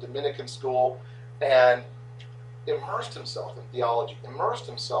 went to a Dominican school, and immersed himself in theology, immersed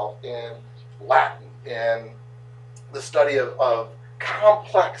himself in Latin, in the study of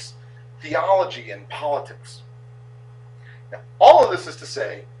complex theology and politics. Now, all of this is to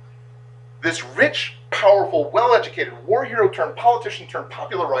say, this rich, powerful, well-educated war hero turned politician turned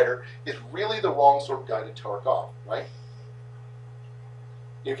popular writer is really the wrong sort of guy to torque off, right?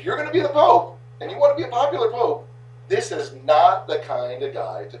 If you're going to be the Pope, and you want to be a popular Pope, this is not the kind of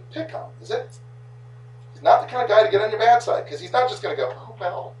guy to pick on, is it? not the kind of guy to get on your bad side, because he's not just going to go, oh,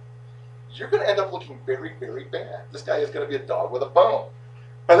 well, you're going to end up looking very, very bad. This guy is going to be a dog with a bone.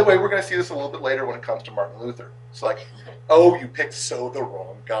 By the way, we're going to see this a little bit later when it comes to Martin Luther. It's like, oh, you picked the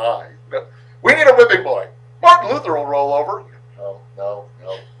wrong guy. We need a whipping boy. Martin Luther will roll over. No,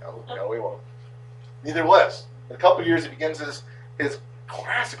 he won't. Neither will this. In a couple of years, he begins his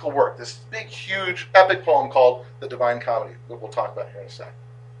classical work, this big, huge, epic poem called The Divine Comedy, that we'll talk about here in a second.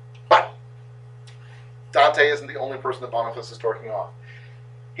 But Dante isn't the only person that Boniface is torquing off.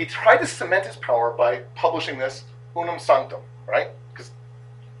 He tried to cement his power by publishing this Unum Sanctum, right? Because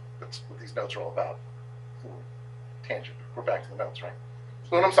that's what these notes are all about. Tangent. We're back to the notes, right?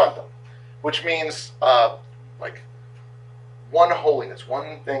 Unum Sanctum, which means like one holiness,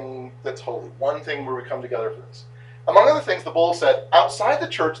 one thing that's holy, one thing where we come together for this. Among other things, the bull said, outside the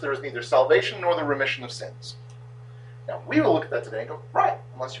church there is neither salvation nor the remission of sins. Now, we will look at that today and go, right,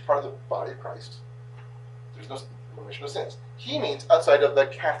 unless you're part of the body of Christ, there's no remission of sins. He means outside of the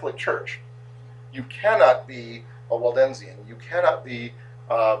Catholic Church. You cannot be a Waldensian, you cannot be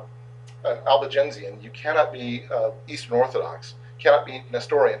an Albigensian, you cannot be Eastern Orthodox, you cannot be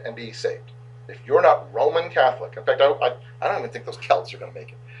Nestorian and be saved. If you're not Roman Catholic, in fact, I don't even think those Celts are going to make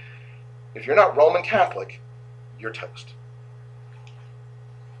it. If you're not Roman Catholic, you're toast.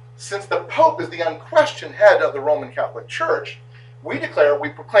 Since the Pope is the unquestioned head of the Roman Catholic Church, we declare, we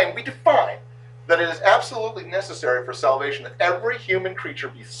proclaim, we define that it is absolutely necessary for salvation that every human creature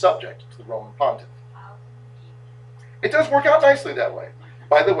be subject to the Roman Pontiff. It does work out nicely that way.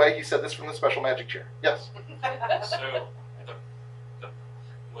 By the way, he said this from the special magic chair. Yes? So,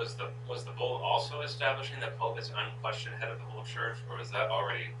 was the bull also establishing that Pope is unquestioned head of the whole church, or was that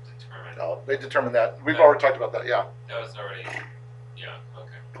already determined? No, they determined that. We've already talked about that, yeah. That was already, yeah, okay.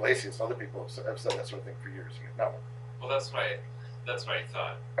 Galatius, other people have said that sort of thing for years. No. Well, that's what I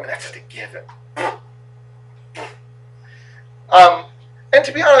thought. I mean, that's just a given. And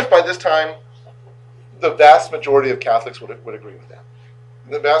to be honest, by this time, the vast majority of Catholics would agree with that.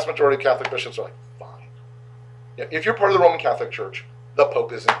 The vast majority of Catholic bishops are like, fine. Yeah, if you're part of the Roman Catholic Church, the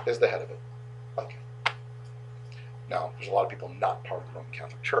Pope is the head of it. Okay. Now, there's a lot of people not part of the Roman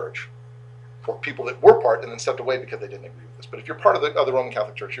Catholic Church, or people that were part and then stepped away because they didn't agree with this. But if you're part of the Roman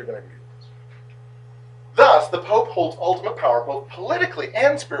Catholic Church, you're going to agree with this. Thus, the Pope holds ultimate power, both politically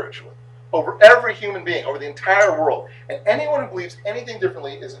and spiritually, over every human being, over the entire world. And anyone who believes anything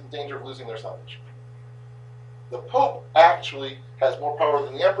differently is in danger of losing their salvation. The Pope actually has more power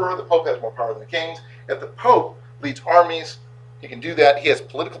than the Emperor. The Pope has more power than the kings. If the Pope leads armies, he can do that. He has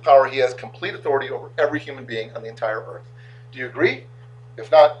political power. He has complete authority over every human being on the entire earth. Do you agree?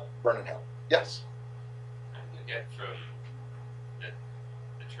 If not, burn in hell. Yes? You get from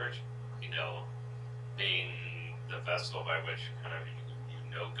the church, being the vessel by which kind of you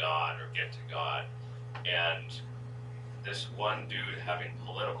know God or get to God, and this one dude having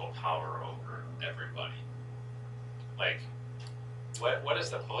political power over everybody. Like, what does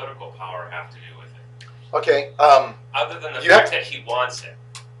the political power have to do with it? Okay. Other than the fact that he wants it.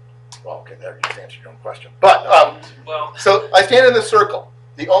 Well, okay, there you just answered your own question. But, well, so I stand in this circle.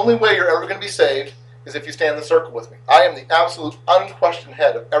 The only way you're ever going to be saved is if you stand in the circle with me. I am the absolute unquestioned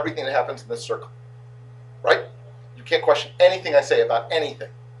head of everything that happens in this circle. Right? You can't question anything I say about anything,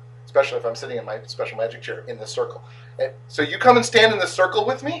 especially if I'm sitting in my special magic chair in this circle. And so you come and stand in this circle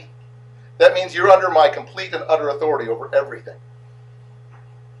with me, that means you're under my complete and utter authority over everything.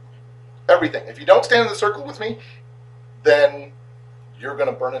 Everything. If you don't stand in the circle with me, then you're going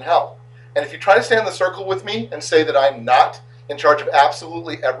to burn in hell. And if you try to stand in the circle with me and say that I'm not in charge of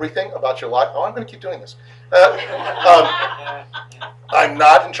absolutely everything about your life, I'm going to keep doing this. I'm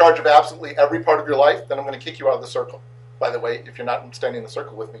not in charge of absolutely every part of your life, then I'm going to kick you out of the circle. By the way, if you're not standing in the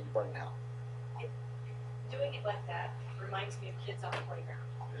circle with me, you burn in hell. Doing it like that reminds me of kids on the playground.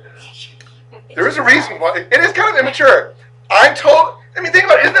 There is a reason why. It is kind of immature. Think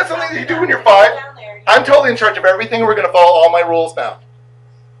about it. Isn't that something that you do when you're 5? Down there, I'm totally in charge of everything. We're going to follow all my rules now.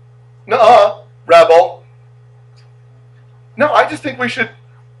 Nuh-uh, rebel. No, I just think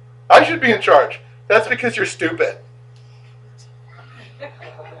I should be in charge. That's because you're stupid.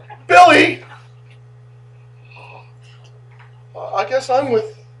 Billy! I guess I'm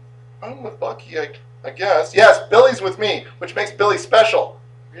with Bucky, I guess. Yes, Billy's with me, which makes Billy special.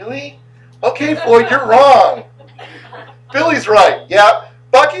 Really? Okay, Floyd, you're wrong. Billy's right. Yeah,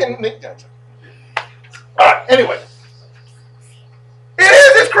 Bucky and Nick. Anyway. It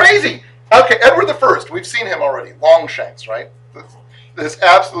is, it's crazy. Okay, Edward I, we've seen him already. Longshanks, right? This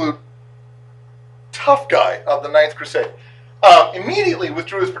absolute tough guy of the Ninth Crusade. immediately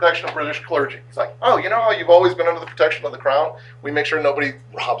withdrew his protection of British clergy. He's like, oh, you know how you've always been under the protection of the crown? We make sure nobody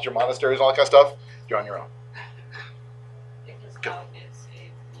robs your monasteries and all that kind of stuff. You're on your own. Because how it's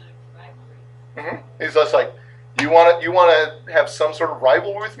a political rivalry. He's just like, you want to have some sort of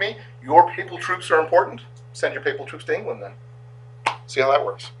rivalry with me? Your papal troops are important. Send your papal troops to England then. See how that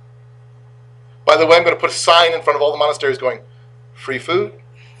works. By the way, I'm going to put a sign in front of all the monasteries going, free food,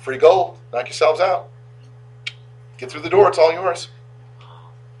 free gold, knock yourselves out. Get through the door, it's all yours.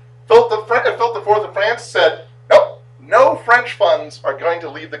 Philip IV of France said, nope, no French funds are going to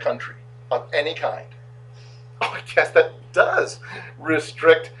leave the country of any kind. Oh, I guess that does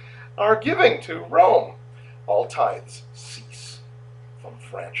restrict our giving to Rome. All tithes cease from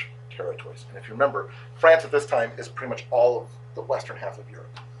French territories. And if you remember, France at this time is pretty much all of the western half of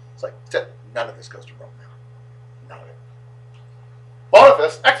Europe. It's like, none of this goes to Rome now. None of it.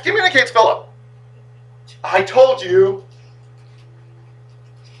 Boniface excommunicates Philip. I told you.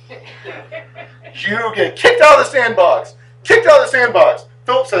 You get kicked out of the sandbox. Kicked out of the sandbox.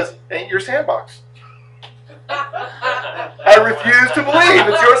 Philip says, ain't your sandbox. I refuse to believe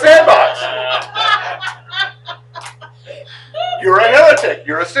it's your sandbox. You're a heretic.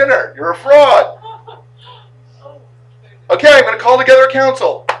 You're a sinner. You're a fraud. Okay, I'm going to call together a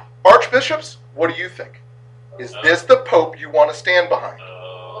council. Archbishops, what do you think? Is this the Pope you want to stand behind?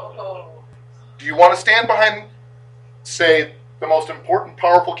 Do you want to stand behind, say, the most important,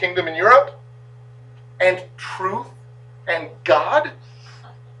 powerful kingdom in Europe? And truth and God?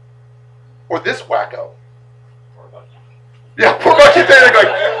 Or this wacko? Yeah, poor Bucky.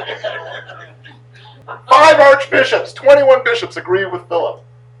 5 archbishops, 21 bishops agree with Philip.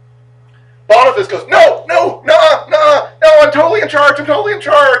 Boniface goes, no, I'm totally in charge, I'm totally in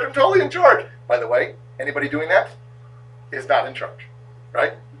charge. By the way, anybody doing that is not in charge,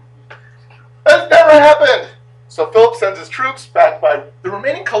 right? That's never happened. So Philip sends his troops backed by the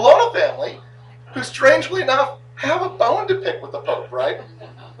remaining Colonna family, who strangely enough have a bone to pick with the Pope, right?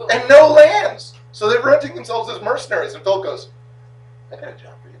 And no lands. So they're renting themselves as mercenaries. And Philip goes, I got a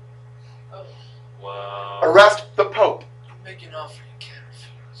job for you. Wow. Arrest the Pope. Make an offer you can't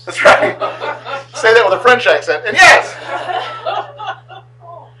refuse. That's right. Say that with a French accent. And yes!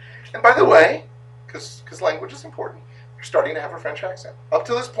 And by the way, because language is important, you're starting to have a French accent. Up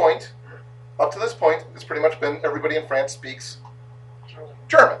to this point, it's pretty much been everybody in France speaks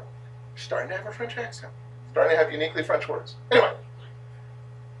German. You're starting to have a French accent. Starting to have uniquely French words. Anyway.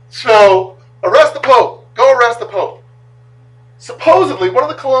 So, arrest the Pope. Go arrest the Pope. Supposedly, one of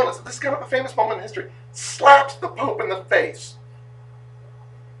the Colonnas, this is kind of a famous moment in history, slaps the Pope in the face.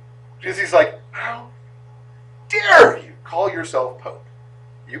 Because he's like, how dare you call yourself Pope?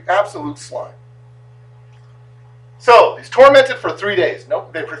 You absolute slime. So, he's tormented for 3 days.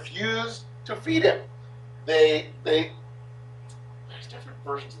 Nope, they refuse to feed him. There's different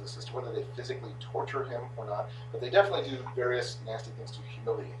versions of this as to whether they physically torture him or not, but they definitely do various nasty things to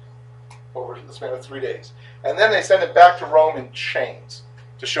humiliate him over the span of 3 days. And then they send him back to Rome in chains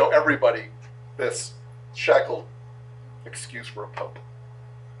to show everybody this shackled excuse for a pope.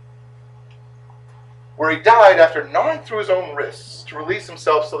 Where he died after gnawing through his own wrists to release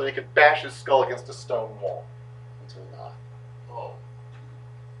himself so that he could bash his skull against a stone wall until he died. Oh.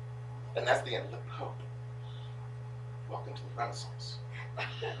 And that's the end of the Pope. Welcome to the Renaissance.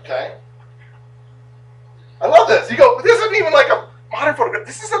 Okay? I love this. You go, this isn't even like a modern photograph.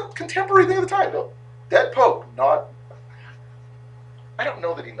 This is a contemporary thing of the time. Go, dead Pope, nod. I don't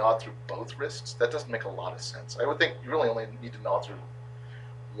know that he gnawed through both wrists. That doesn't make a lot of sense. I would think you really only need to gnaw through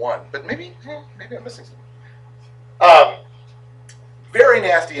one, but maybe I'm missing something. Very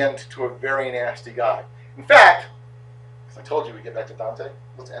nasty end to a very nasty guy. In fact, as I told you, we get back to Dante.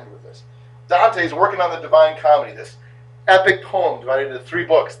 Let's end with this. Dante's working on the Divine Comedy, this epic poem divided into 3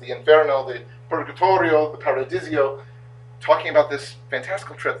 books: the Inferno, the Purgatorio, the Paradiso, talking about this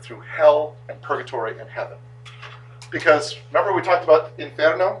fantastical trip through hell and purgatory and heaven. Because remember we talked about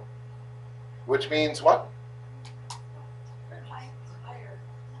Inferno, which means what? Fire.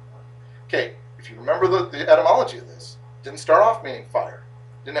 Okay, if you remember the etymology of this, it didn't start off meaning fire.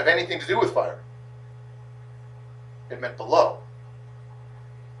 It didn't have anything to do with fire. It meant below.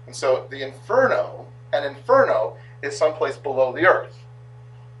 And so the Inferno, an inferno is someplace below the earth.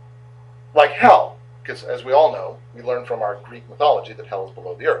 Like hell, because as we all know, we learned from our Greek mythology that hell is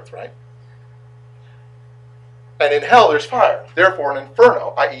below the earth, right? And in hell there's fire. Therefore an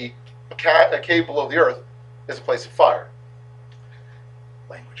inferno, i.e. a cave below the earth, is a place of fire.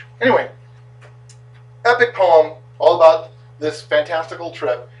 Language. Anyway, epic poem all about this fantastical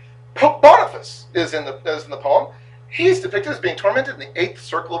trip. Pope Boniface is in the poem. He's depicted as being tormented in the 8th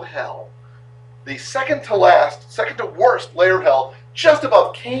circle of hell. The second to last, second to worst layer of hell, just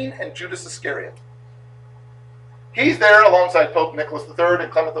above Cain and Judas Iscariot. He's there alongside Pope Nicholas III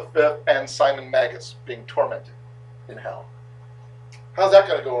and Clement V and Simon Magus being tormented in hell. How's that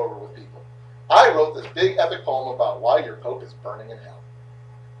going to go over with people? I wrote this big epic poem about why your Pope is burning in hell.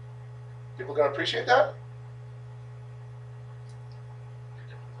 People going to appreciate that?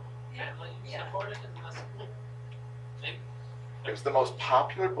 It was the most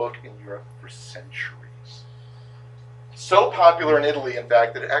popular book in Europe for centuries. So popular in Italy, in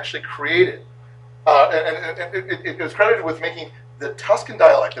fact, that it actually created, it was credited with making the Tuscan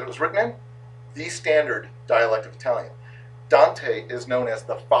dialect that it was written in the standard dialect of Italian. Dante is known as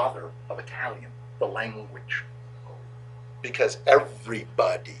the father of Italian, the language, because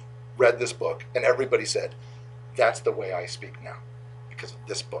everybody read this book and everybody said, that's the way I speak now, because of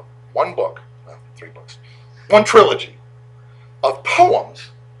this book. One book, well, 3 books, one trilogy of poems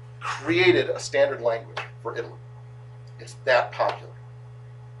created a standard language for Italy. It's that popular.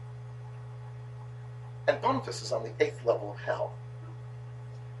 And Boniface is on the 8th level of hell.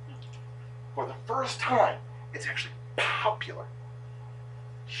 For the first time, it's actually popular,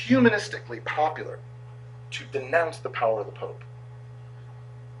 humanistically popular, to denounce the power of the Pope.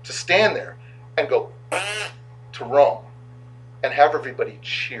 To stand there and go to Rome and have everybody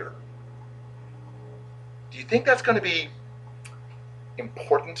cheer. Do you think that's going to be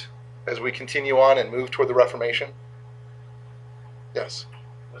important as we continue on and move toward the Reformation? Yes.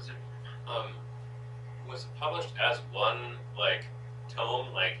 Was it published as one like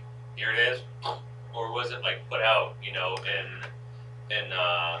tome, like here it is, or was it like put out, you know, in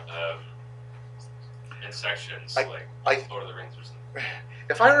sections, like Lord of the Rings or something?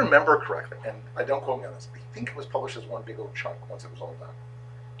 If I remember correctly, and I don't quote me on this, I think it was published as one big old chunk once it was all done.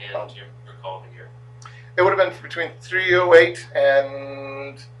 And do you recall the year? It would have been between 308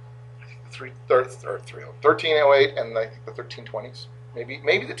 and 1308 and I think the 1320s,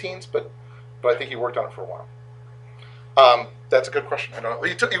 maybe the teens, but I think he worked on it for a while. That's a good question. I don't know.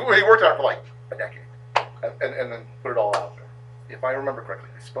 He worked on it for like a decade, and then put it all out there. If I remember correctly,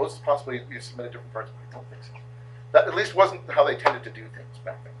 I suppose possibly you submitted different parts, but I don't think so. That at least wasn't how they tended to do things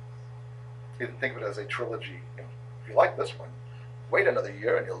back then. You didn't think of it as a trilogy. You know, if you like this one, wait another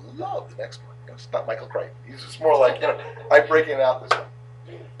year and you'll love the next one. You know, it's not Michael Crichton. He's just more like, you know, I'm breaking it out this way.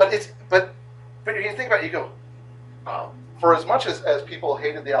 But if you think about it, you go, for as much as people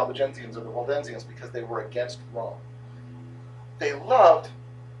hated the Albigensians or the Waldensians because they were against Rome, they loved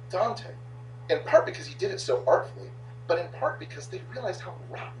Dante, in part because he did it so artfully, but in part because they realized how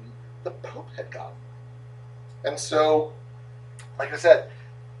rotten the Pope had gotten. And so, like I said,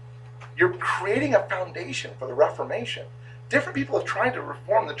 you're creating a foundation for the Reformation. Different people have tried to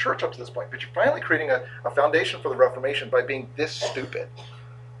reform the church up to this point, but you're finally creating a foundation for the Reformation by being this stupid,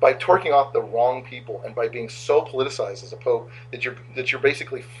 by torquing off the wrong people, and by being so politicized as a pope that you're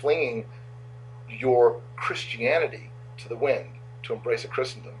basically flinging your Christianity to the wind to embrace a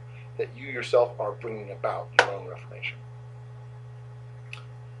Christendom that you yourself are bringing about your own Reformation.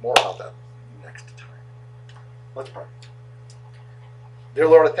 More about that next time. Let's pray. Dear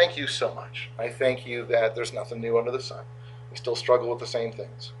Lord, I thank you so much. I thank you that there's nothing new under the sun. We still struggle with the same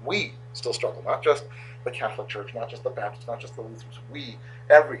things. We still struggle, not just the Catholic Church, not just the Baptists, not just the Lutherans.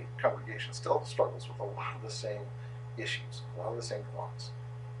 Every congregation still struggles with a lot of the same issues, a lot of the same thoughts.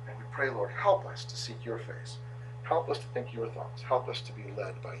 And we pray, Lord, help us to seek your face. Help us to think your thoughts. Help us to be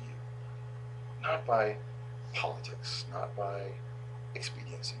led by you. Not by politics, not by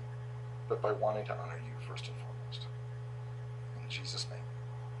expediency, but by wanting to honor you first and foremost. In Jesus' name,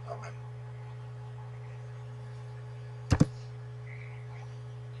 amen. The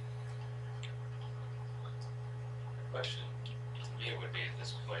question to me would be at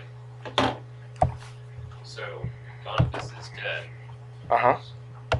this point, so Boniface is dead. Uh-huh.